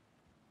Moonshine.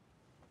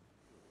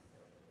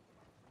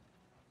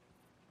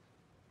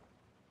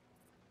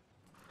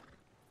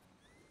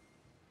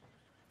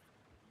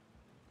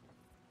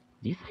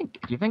 Do you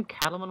think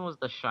Kettleman was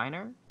the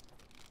Shiner?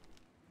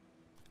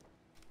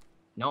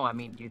 No, I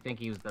mean, do you think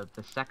he was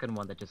the second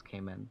one that just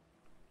came in?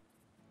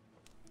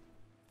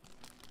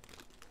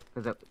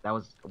 Because that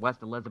was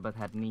West Elizabeth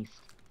had an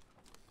East.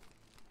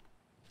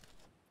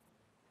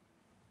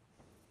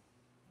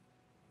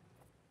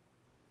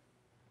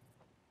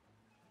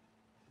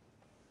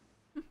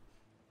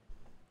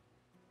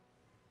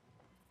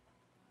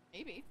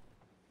 Maybe.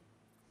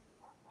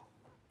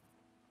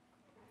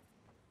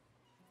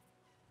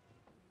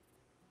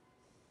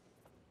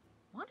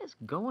 What is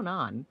going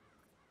on?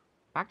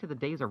 Back to the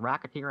days of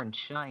Racketeer and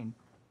Shine.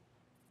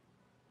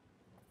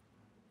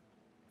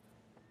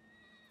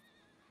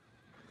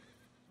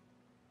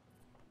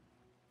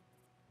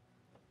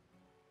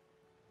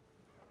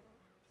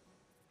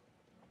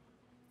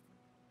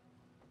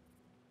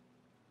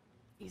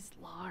 These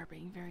law are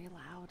being very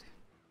loud.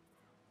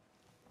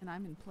 And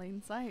I'm in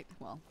plain sight.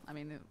 Well, I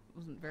mean, it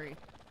wasn't very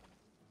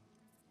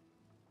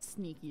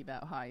sneaky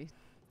about how I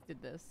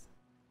did this.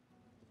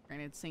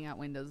 Granted, seeing out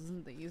windows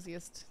isn't the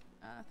easiest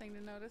thing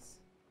to notice.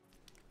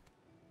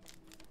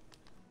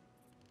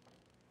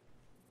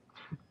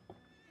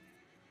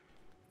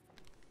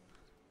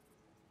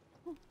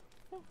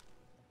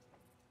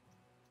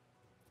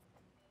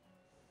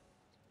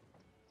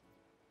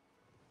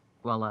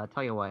 Well,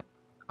 tell you what,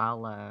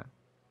 I'll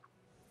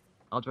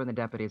join the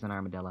deputies in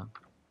Armadillo.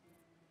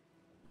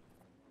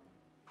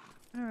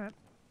 Alright.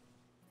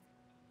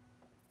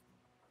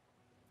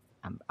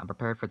 I'm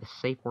prepared for the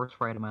safe worst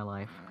ride of my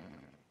life.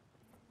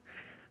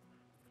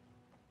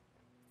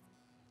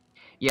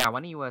 Yeah,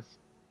 why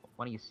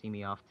don't you see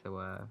me off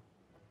to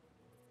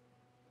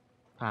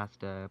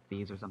past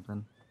these or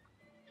something?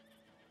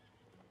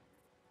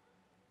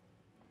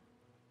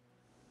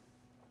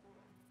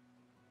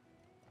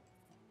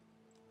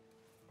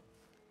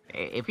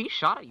 If he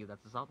shot at you,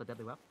 that's assault with a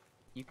deadly weapon.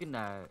 You can,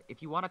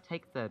 if you want to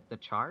take the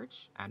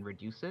charge and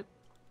reduce it,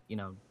 you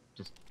know,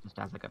 just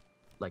as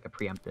like a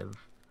preemptive,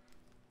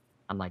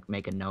 and like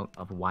make a note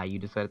of why you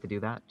decided to do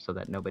that, so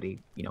that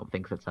nobody, you know,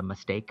 thinks it's a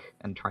mistake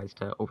and tries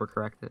to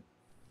overcorrect it.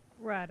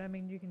 Right, I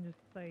mean, you can just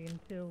say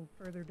until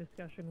further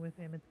discussion with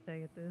him and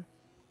stay at this.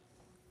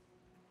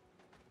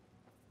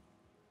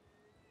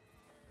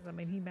 'Cause, I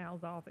mean, he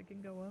mouths off, it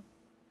can go up.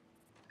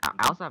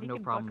 I also have he no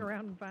can problem. Fuck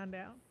around and find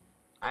out.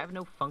 I have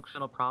no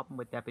functional problem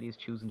with deputies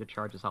choosing to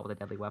charge assault with a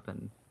deadly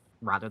weapon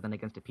rather than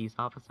against a peace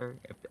officer,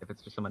 if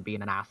it's just someone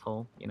being an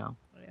asshole, you know?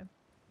 Oh, yeah.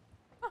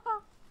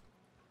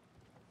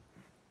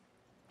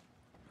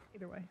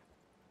 Either way.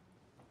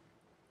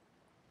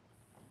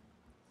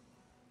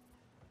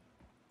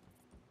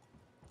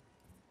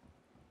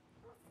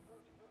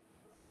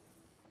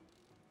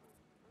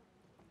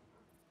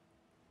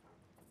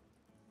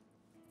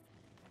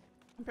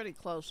 I'm pretty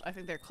close. I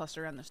think they're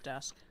clustered around this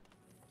desk.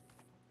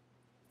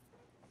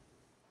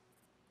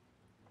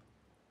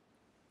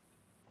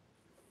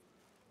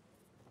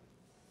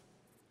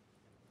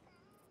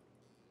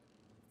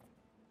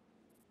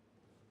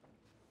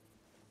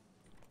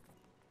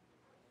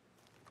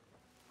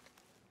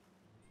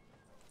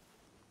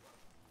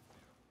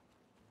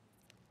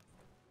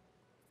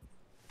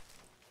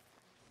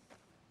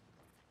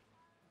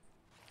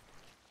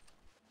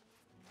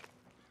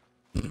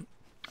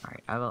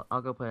 Alright,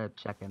 I'll go put a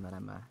check in that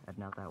I'm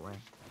heading out that way.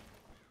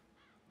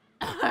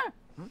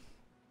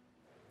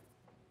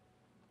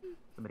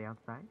 Somebody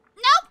outside?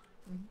 Nope!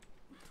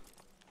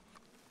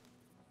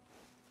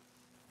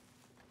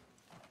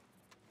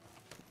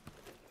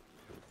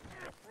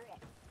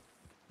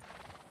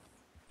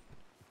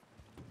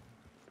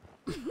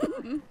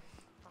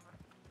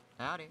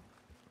 Howdy.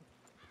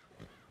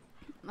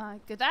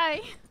 Good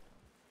day.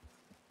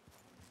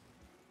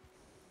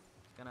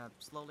 Gonna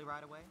slowly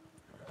ride away?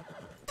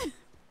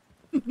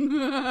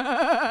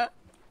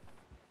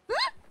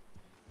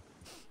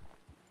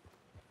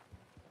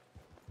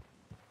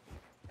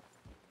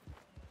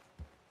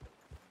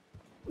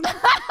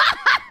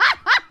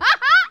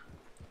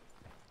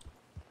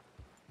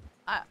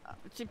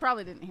 She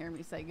probably didn't hear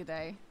me say good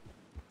day.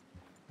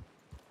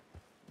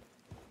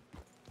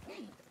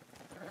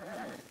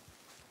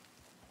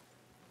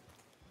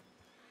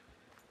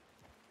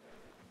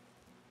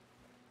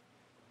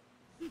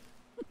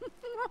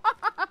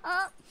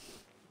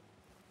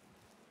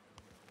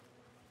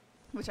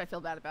 Which I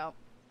feel bad about.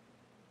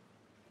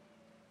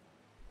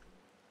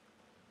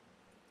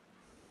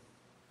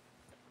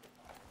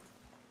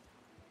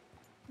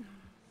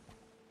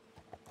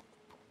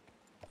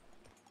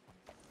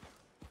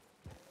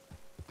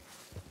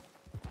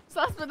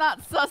 Sus but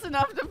not sus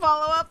enough to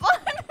follow up on.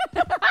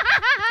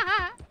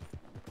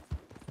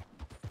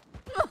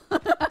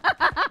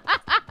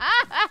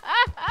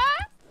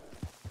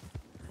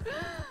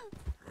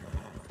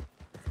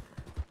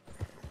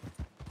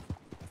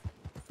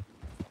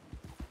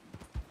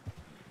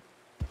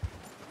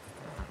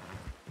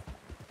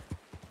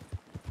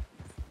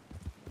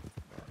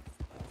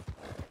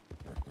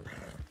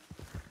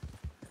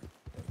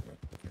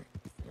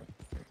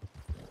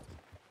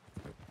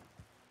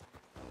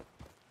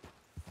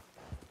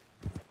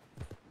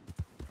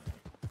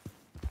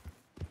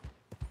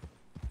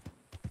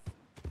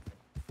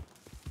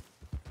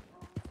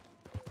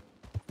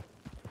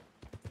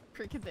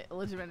 Cricket the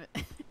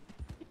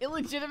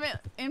illegitimate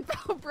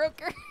info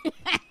broker.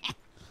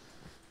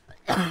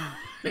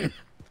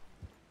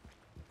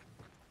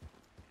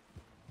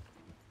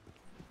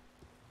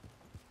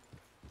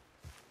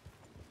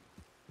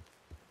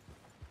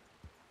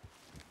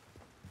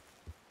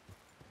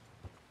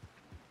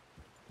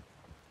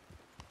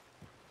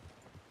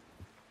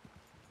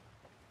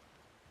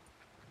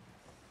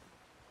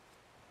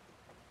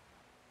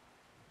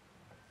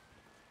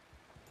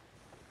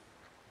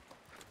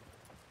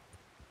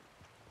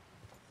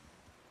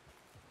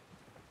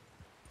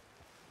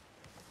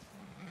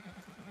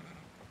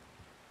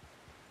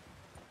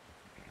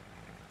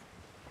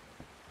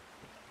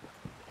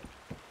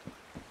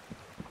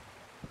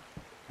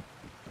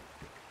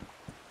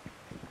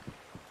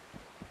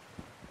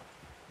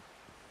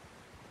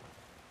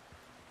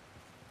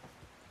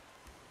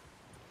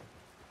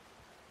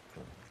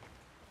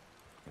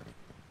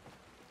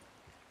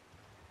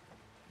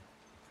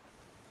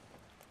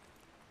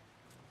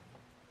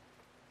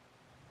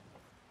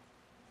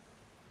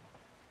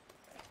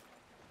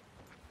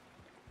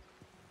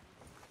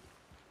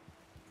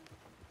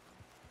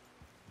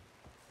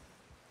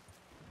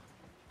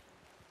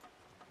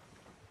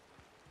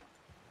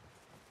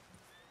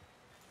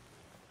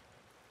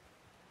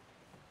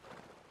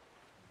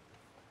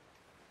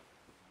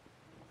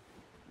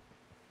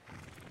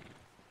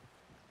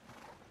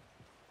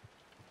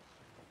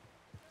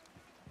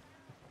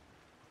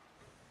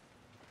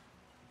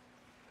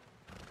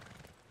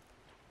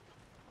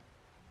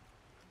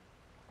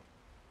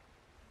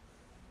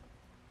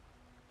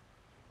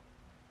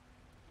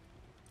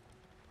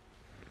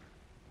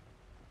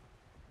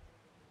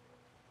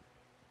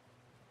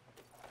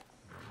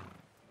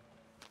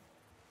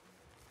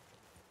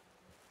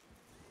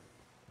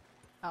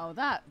 Oh,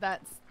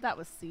 that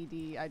was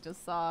CD I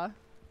just saw.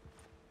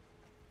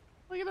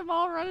 Look at them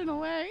all running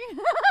away.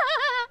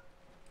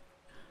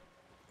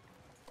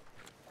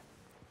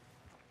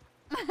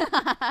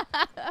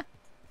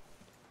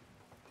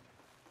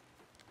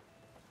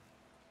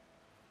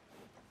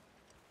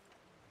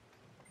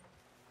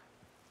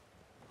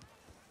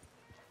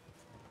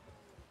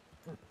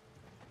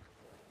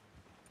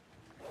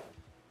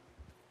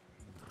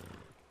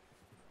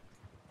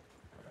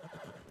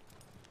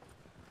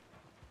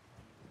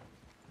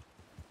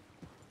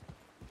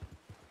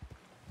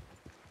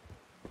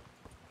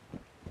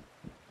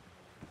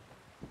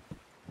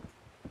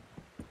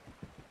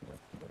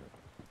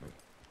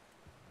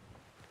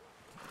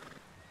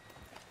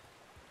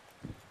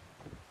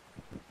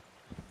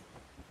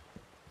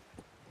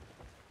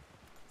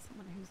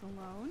 Who's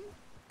alone?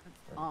 That's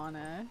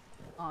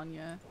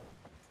Anya.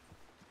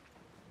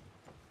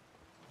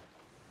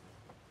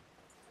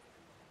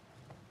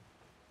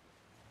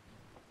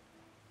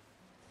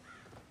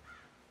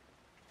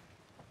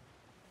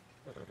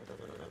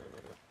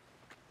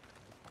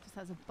 Just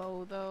has a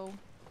bow though.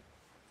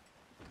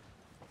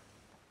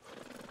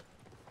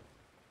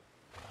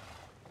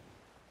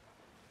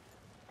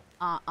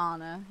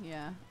 Anna,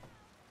 yeah.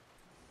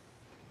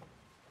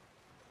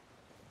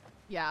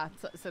 Yeah,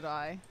 so do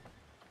I.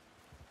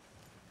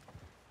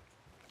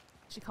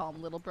 She call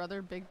him little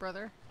brother, big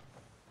brother.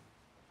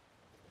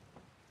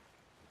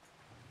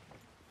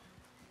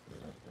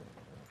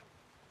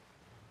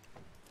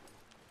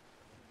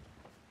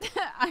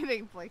 I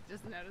think Blake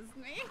just noticed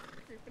me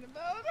creeping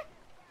about.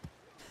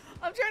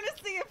 I'm trying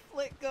to see if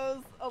Flick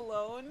goes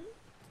alone.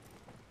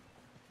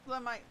 So I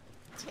might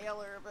tail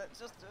her, but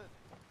just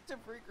to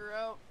freak her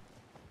out.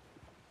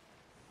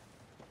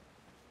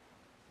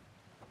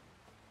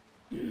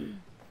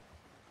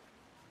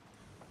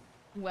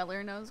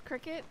 Weller knows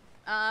cricket?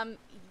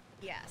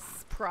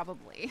 Yes,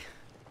 probably.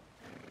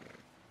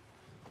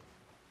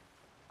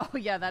 Oh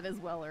yeah, that is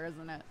Weller,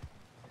 isn't it?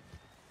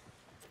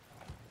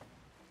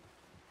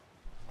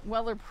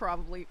 Weller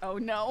probably. Oh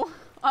no.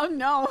 Oh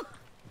no.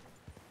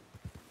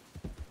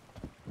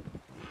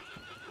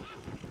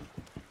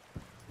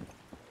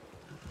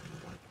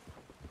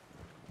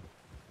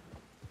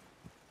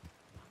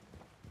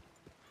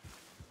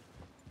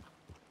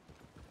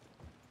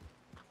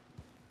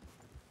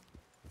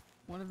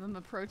 One of them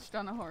approached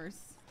on a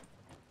horse.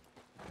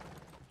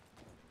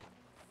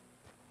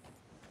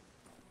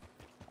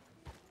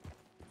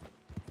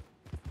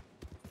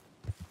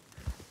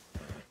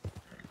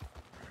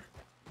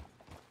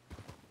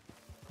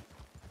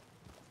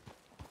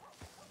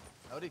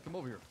 Howdy, come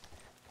over here.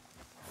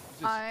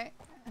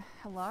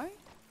 Hello?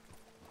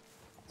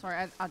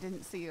 Sorry, I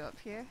didn't see you up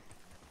here.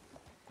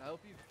 Can I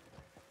help you?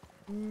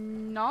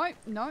 No,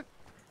 no.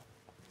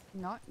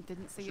 No,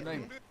 didn't see What's you your up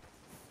name?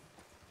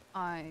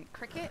 here.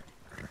 Cricket.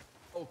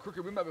 Oh,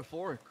 Crooked, we met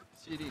before.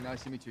 CD,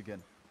 nice to meet you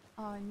again.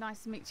 Oh,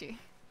 nice to meet you.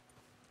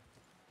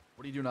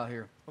 What are you doing out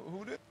here?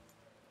 Who did?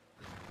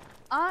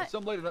 I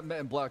Some lady that met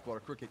in Blackwater,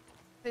 Crooked.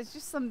 There's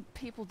just some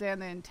people down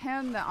there in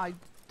town that I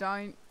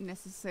don't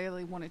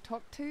necessarily want to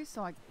talk to,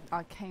 so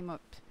I came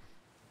up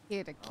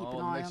here to keep an Oh,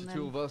 eye that makes on the them.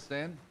 two of us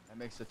then? That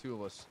makes the two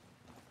of us.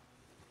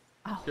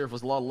 Oh. Careful,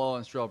 there's a lot of law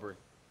in Strawberry.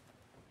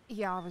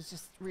 Yeah, I was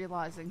just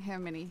realizing how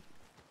many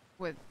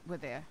were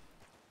there.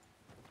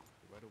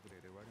 Right over there.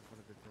 They're right in front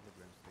of the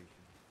telegram station.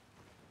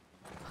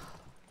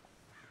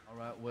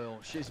 Alright, well,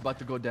 shit's about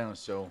to go down,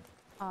 so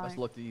best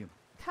luck to you.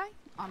 Okay,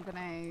 I'm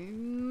gonna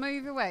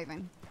move away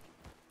then.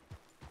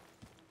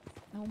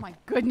 Oh my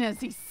goodness,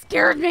 he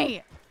scared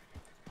me!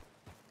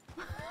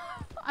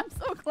 I'm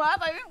so glad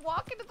I didn't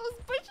walk into those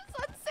bushes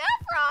on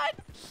Saffron!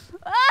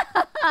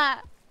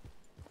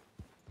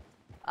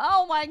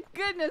 Oh my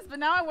goodness, but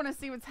now I want to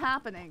see what's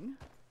happening.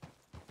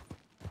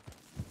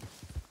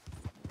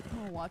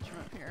 I'll watch him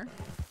up here.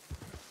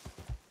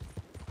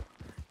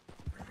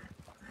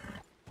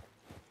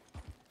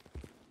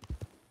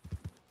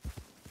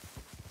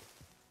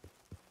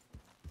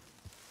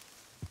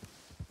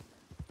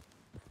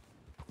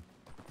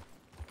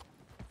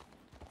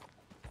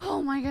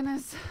 Oh my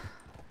goodness.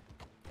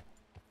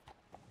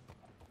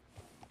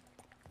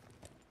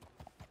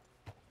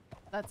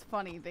 That's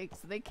funny. They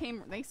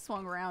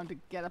swung around to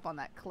get up on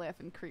that cliff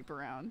and creep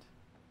around.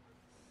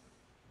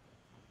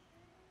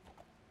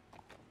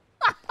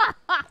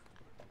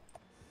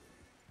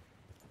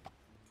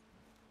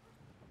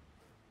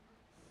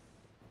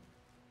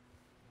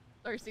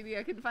 Sorry, CD,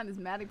 I couldn't find this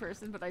Maddie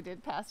person, but I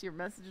did pass your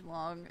message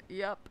along.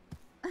 Yep.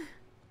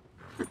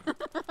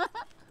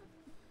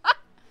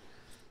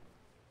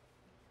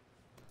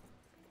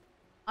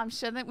 I'm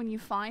sure that when you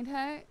find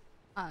her,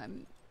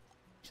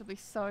 she'll be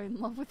so in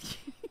love with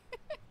you.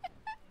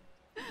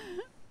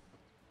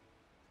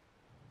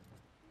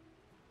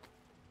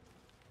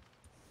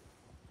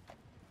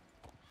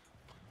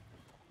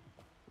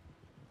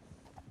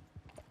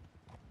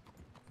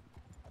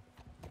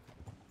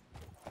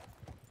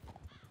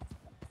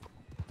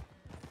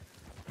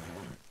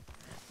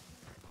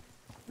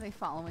 Are they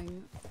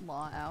following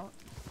Law out?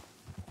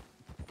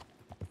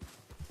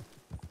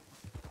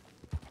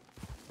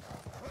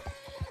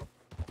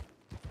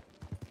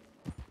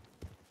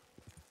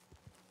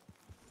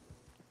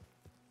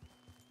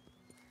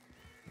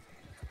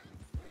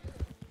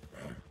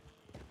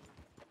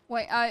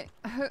 Wait,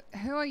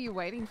 who are you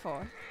waiting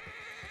for?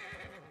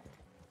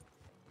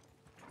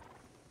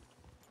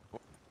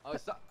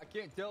 I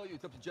can't tell you.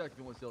 It's up to Jack if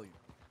he wants to tell you.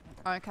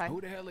 Okay.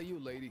 Who the hell are you,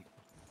 lady?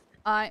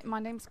 My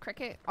name's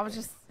Cricket. I was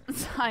just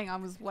saying I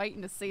was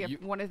waiting to see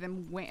if one of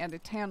them went out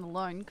of town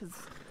alone, because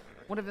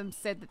one of them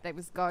said that they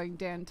was going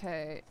down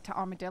to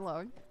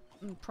Armadillo,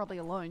 probably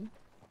alone.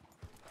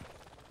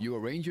 You a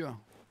ranger?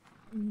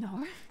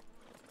 No.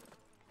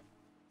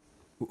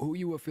 Who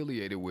you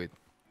affiliated with?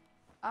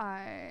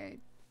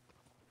 I'm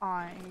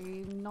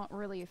not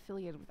really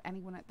affiliated with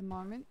anyone at the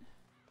moment,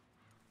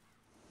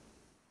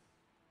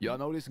 Y'all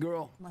know this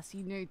girl? unless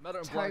you knew Met her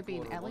in Toby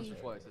and Blackwater once Ellie.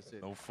 or twice, that's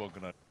it. No fucking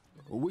idea.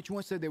 Which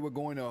one said they were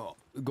going out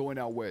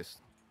west?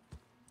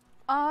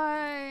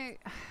 I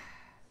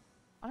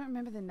don't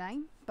remember the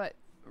name, but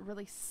a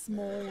really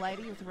small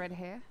lady with red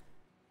hair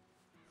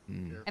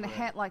and a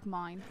hat like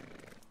mine.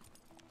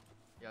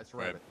 Yeah, that's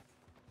right.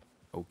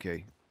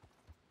 Okay.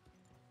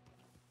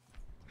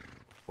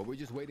 Well, we're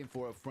just waiting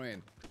for a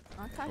friend.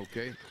 Okay.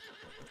 Okay.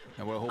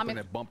 And we're hoping mean-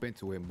 to bump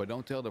into him, but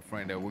don't tell the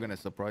friend that we're gonna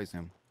surprise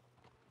him.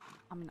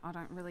 I mean, I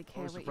don't really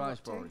care what you're surprise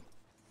up to. party.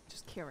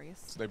 Just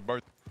curious. It's their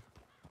birth.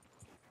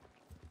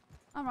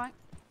 All right.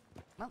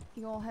 Well,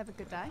 you all have a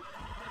good day.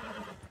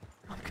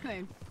 I'm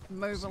gonna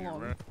move See you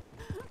along. around.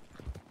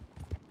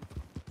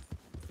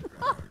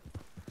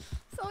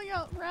 Selling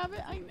out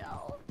rabbit, I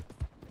know.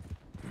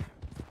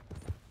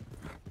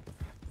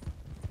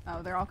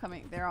 Oh, they're all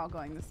coming. They're all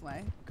going this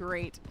way.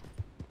 Great.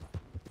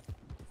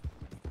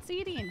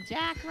 CD and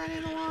Jack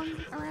running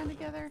around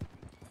together.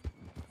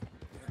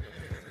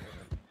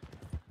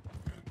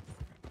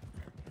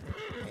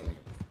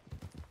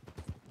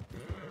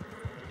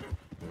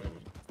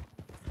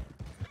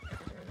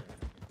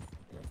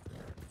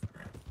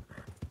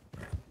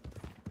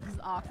 This is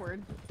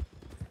awkward.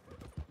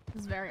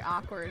 This is very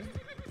awkward.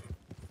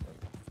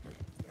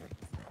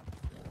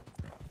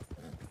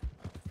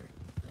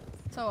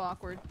 So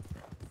awkward.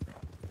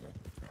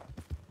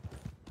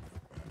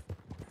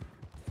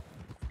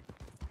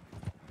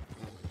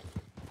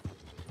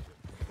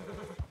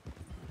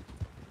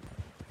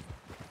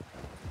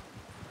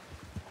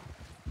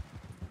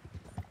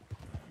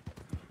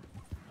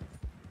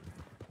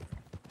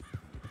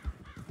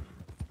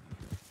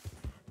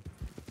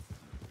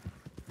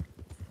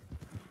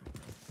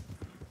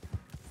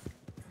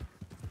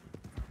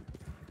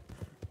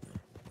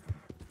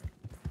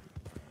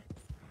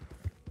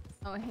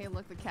 Oh, hey,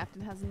 look, the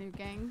captain has a new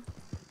gang.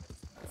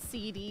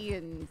 CD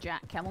and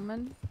Jack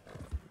Kettleman.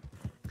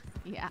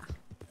 Yeah.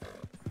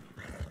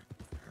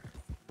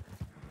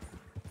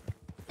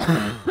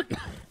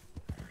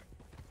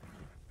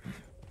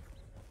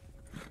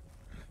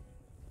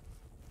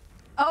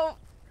 Oh,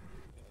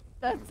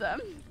 that's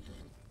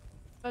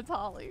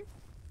Holly.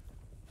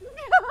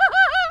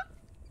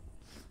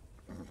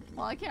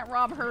 Well, I can't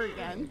rob her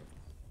again.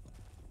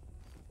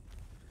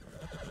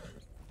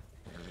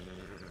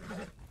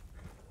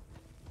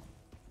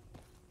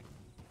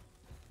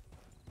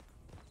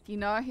 Do you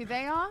know who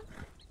they are?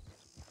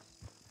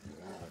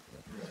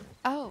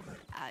 Oh,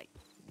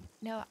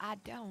 no, I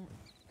don't.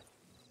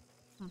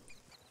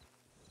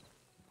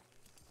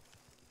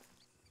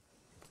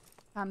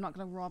 I'm not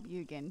gonna rob you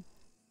again.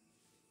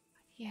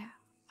 Yeah.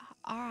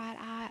 All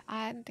right.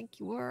 I didn't think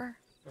you were.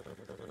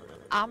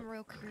 I'm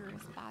real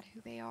curious about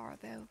who they are,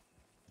 though.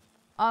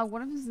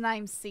 One of his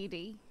name's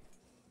CD.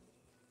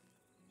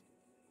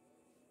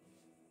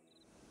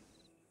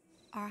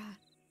 All right.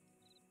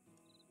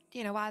 Do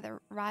you know why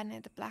they're riding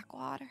into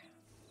Blackwater?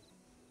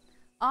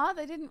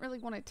 They didn't really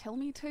want to tell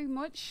me too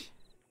much,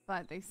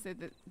 but they said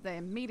that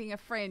they're meeting a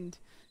friend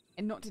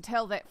and not to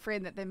tell that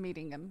friend that they're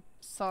meeting him.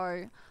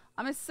 So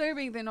I'm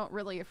assuming they're not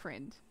really a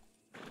friend.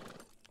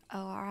 Oh,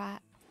 all right.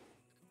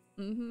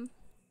 Mm-hmm.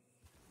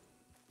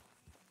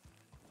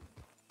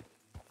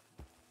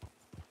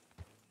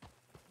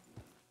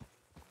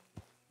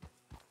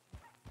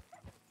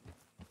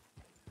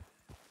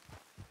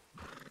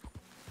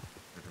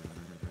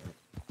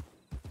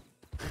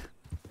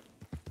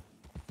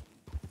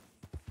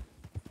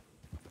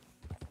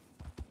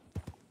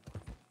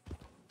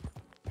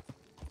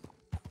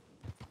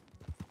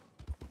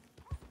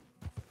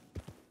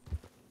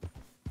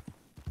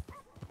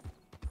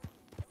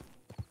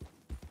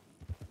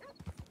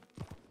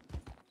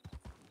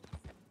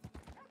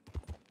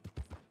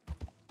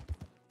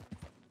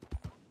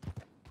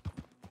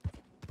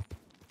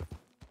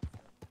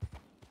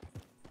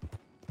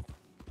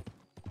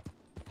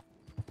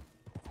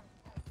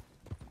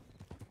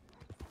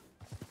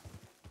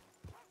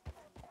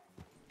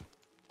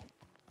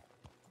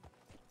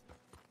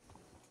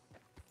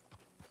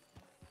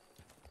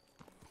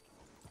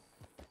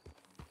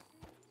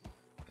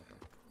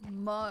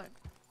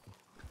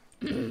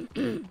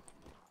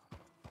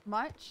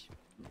 Much.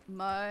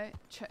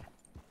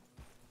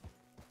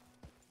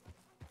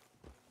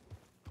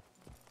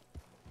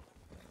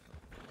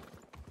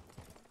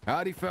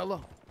 Howdy,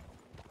 fella.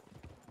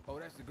 Oh,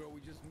 that's the girl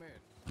we just met.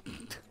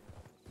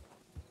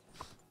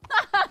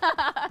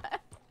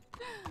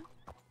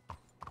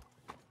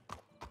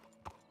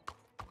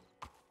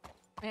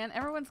 Man,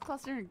 everyone's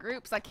clustered in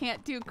groups. I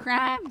can't do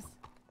crimes.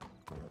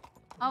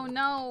 Oh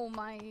no,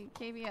 my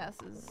KBS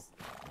is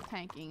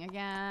tanking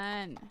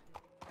again.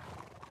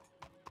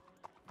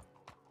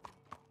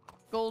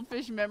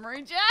 Goldfish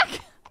memory jack?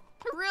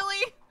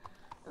 Really?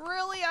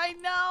 Really, I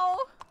know.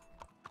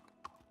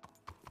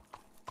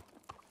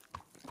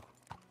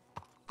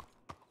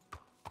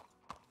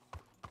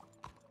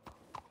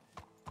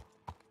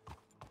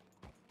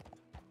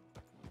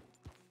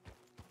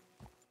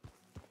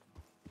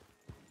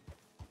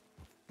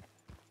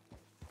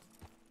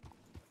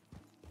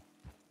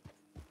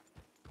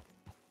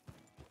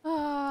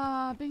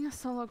 Being a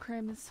solo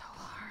crim is so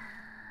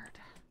hard.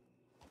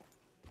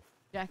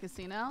 Jack is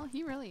senile?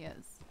 He really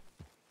is.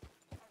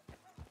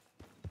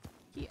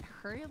 He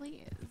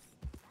really is.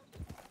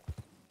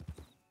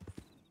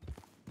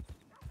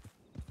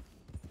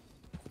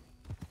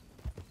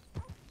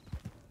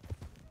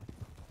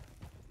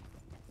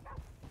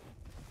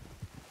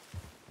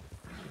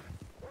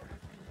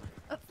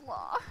 That's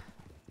law.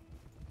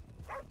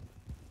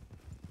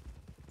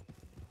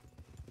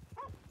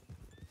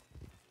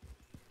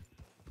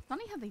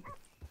 Funny how they...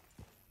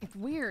 It's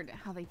weird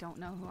how they don't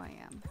know who I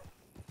am.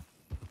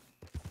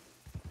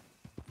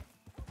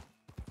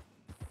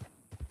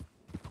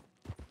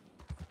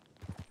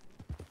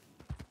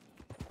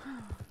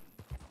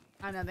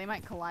 I know, they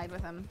might collide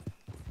with him.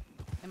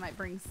 They might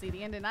bring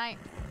CD in tonight.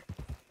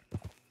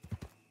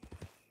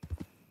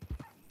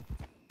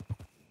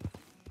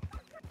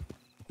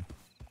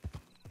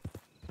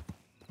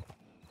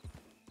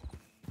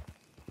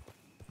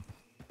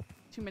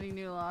 Too many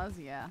new laws,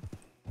 yeah.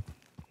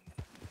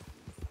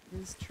 It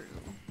is true.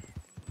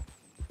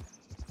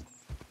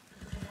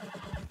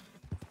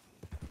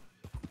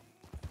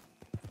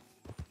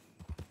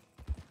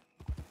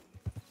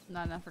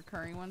 Not enough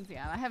recurring ones?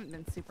 Yeah, I haven't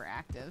been super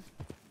active.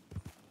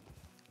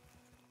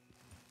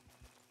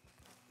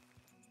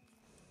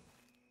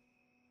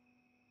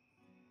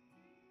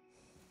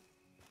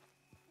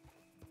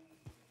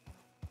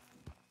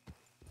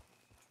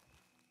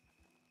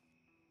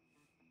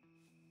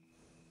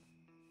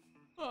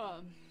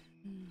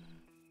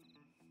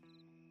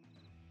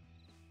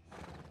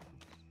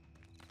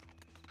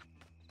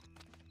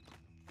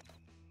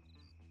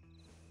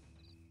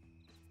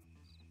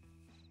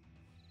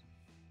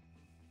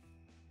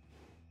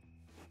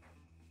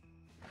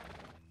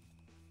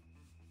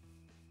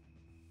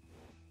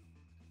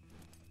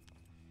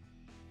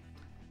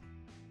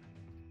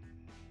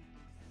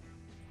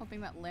 hoping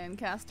that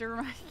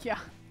Lancaster, yeah,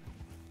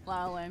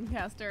 Lyle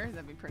Lancaster,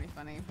 that'd be pretty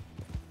funny.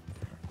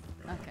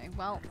 Okay,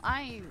 well,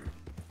 I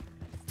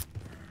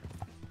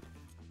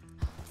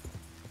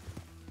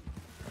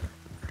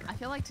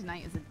feel like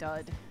tonight is a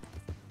dud.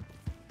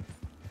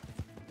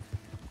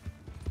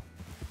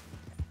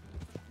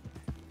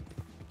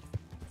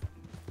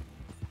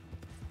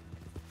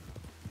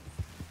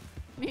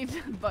 Need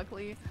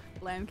Buckley,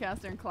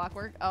 Lancaster, and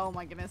Clockwork. Oh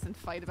my goodness, and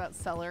fight about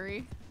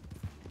celery.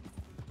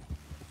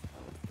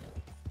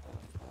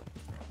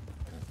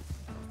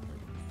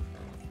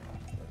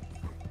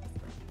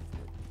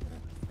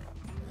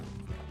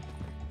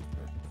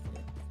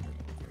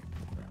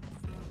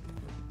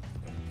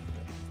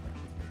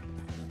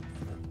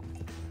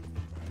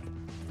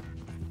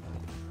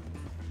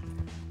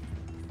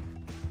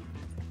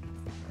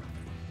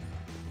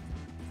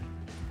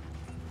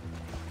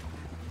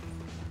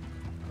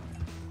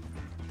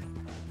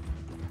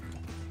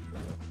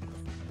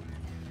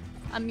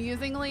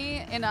 Amusingly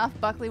enough,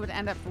 Buckley would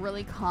end up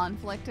really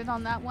conflicted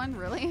on that one,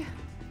 really?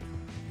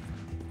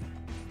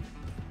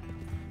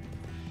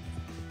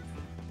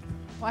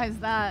 Why is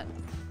that?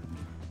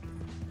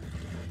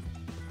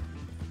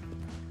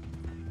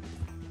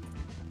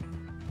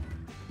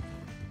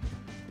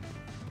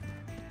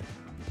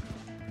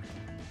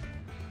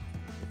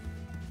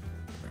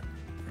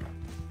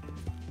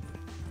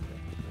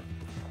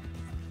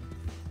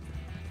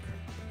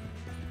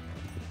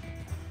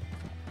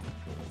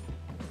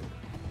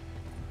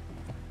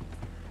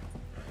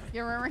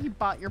 You remember he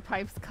bought your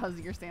pipes because of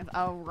your stance?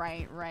 Oh,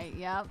 right,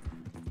 yep.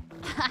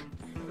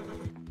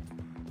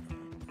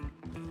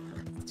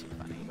 It's too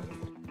funny.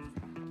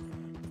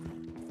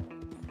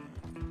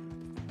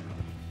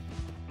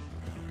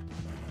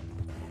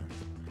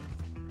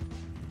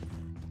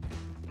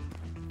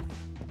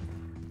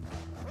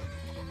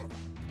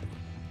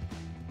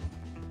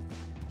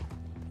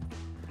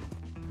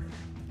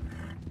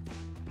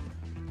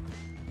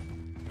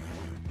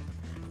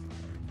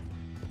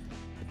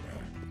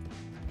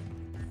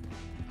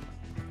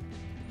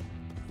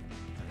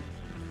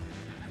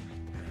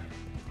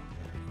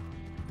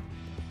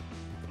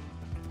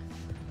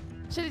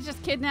 Should have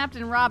just kidnapped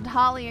and robbed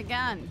Holly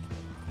again.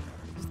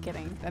 Just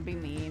kidding. That'd be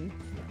mean.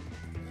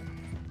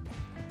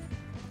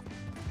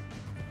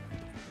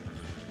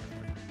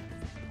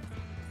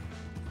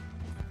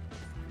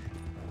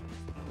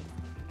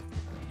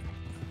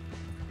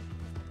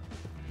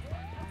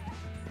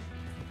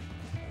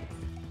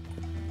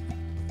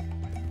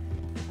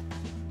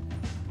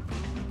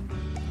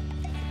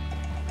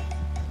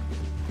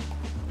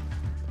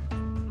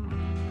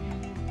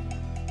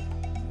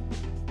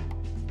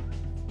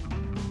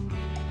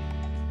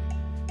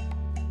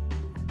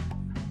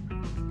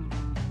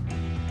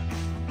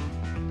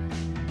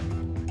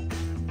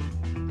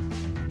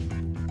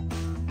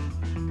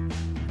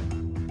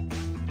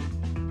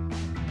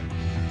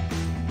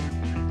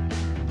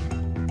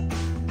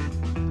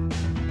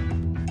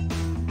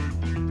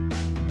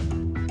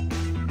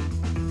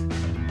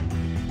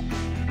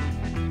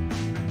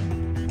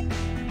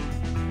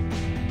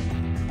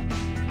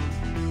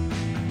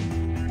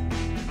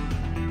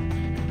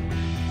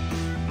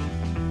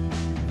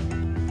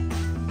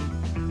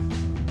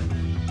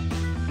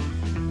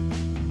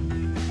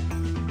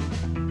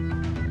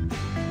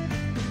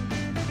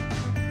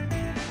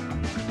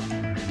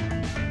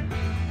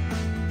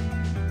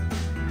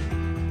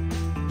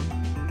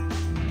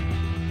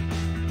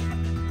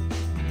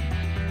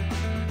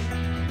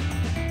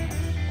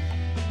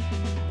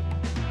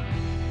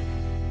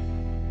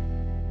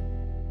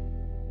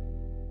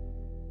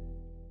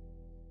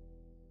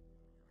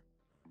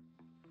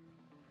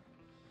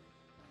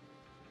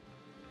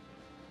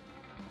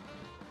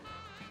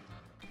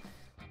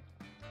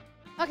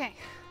 Okay.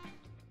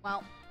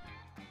 Well.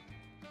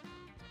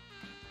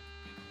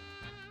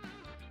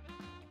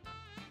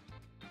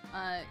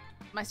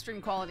 My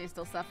stream quality is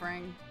still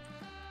suffering.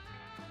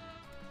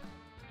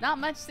 Not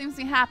much seems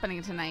to be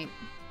happening tonight.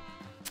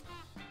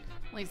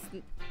 At least,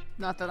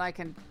 not that I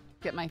can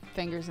get my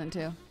fingers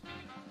into.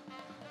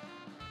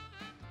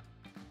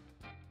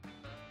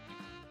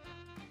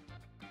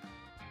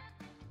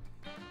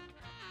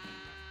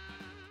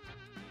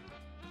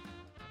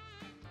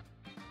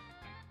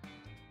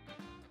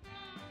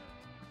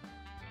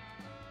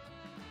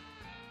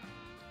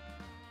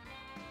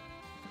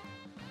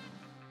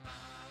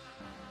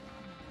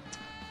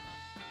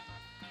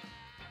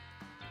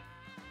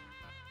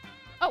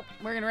 Oh,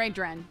 we're gonna raid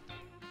Dren.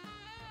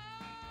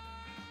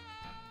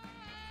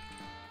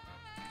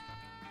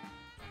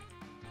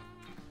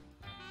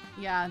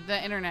 Yeah,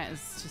 the internet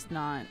is just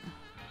not...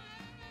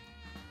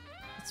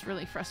 It's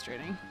really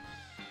frustrating.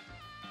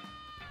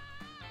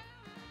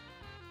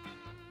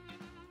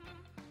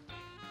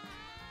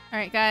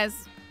 Alright,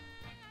 guys.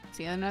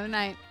 See you another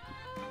night.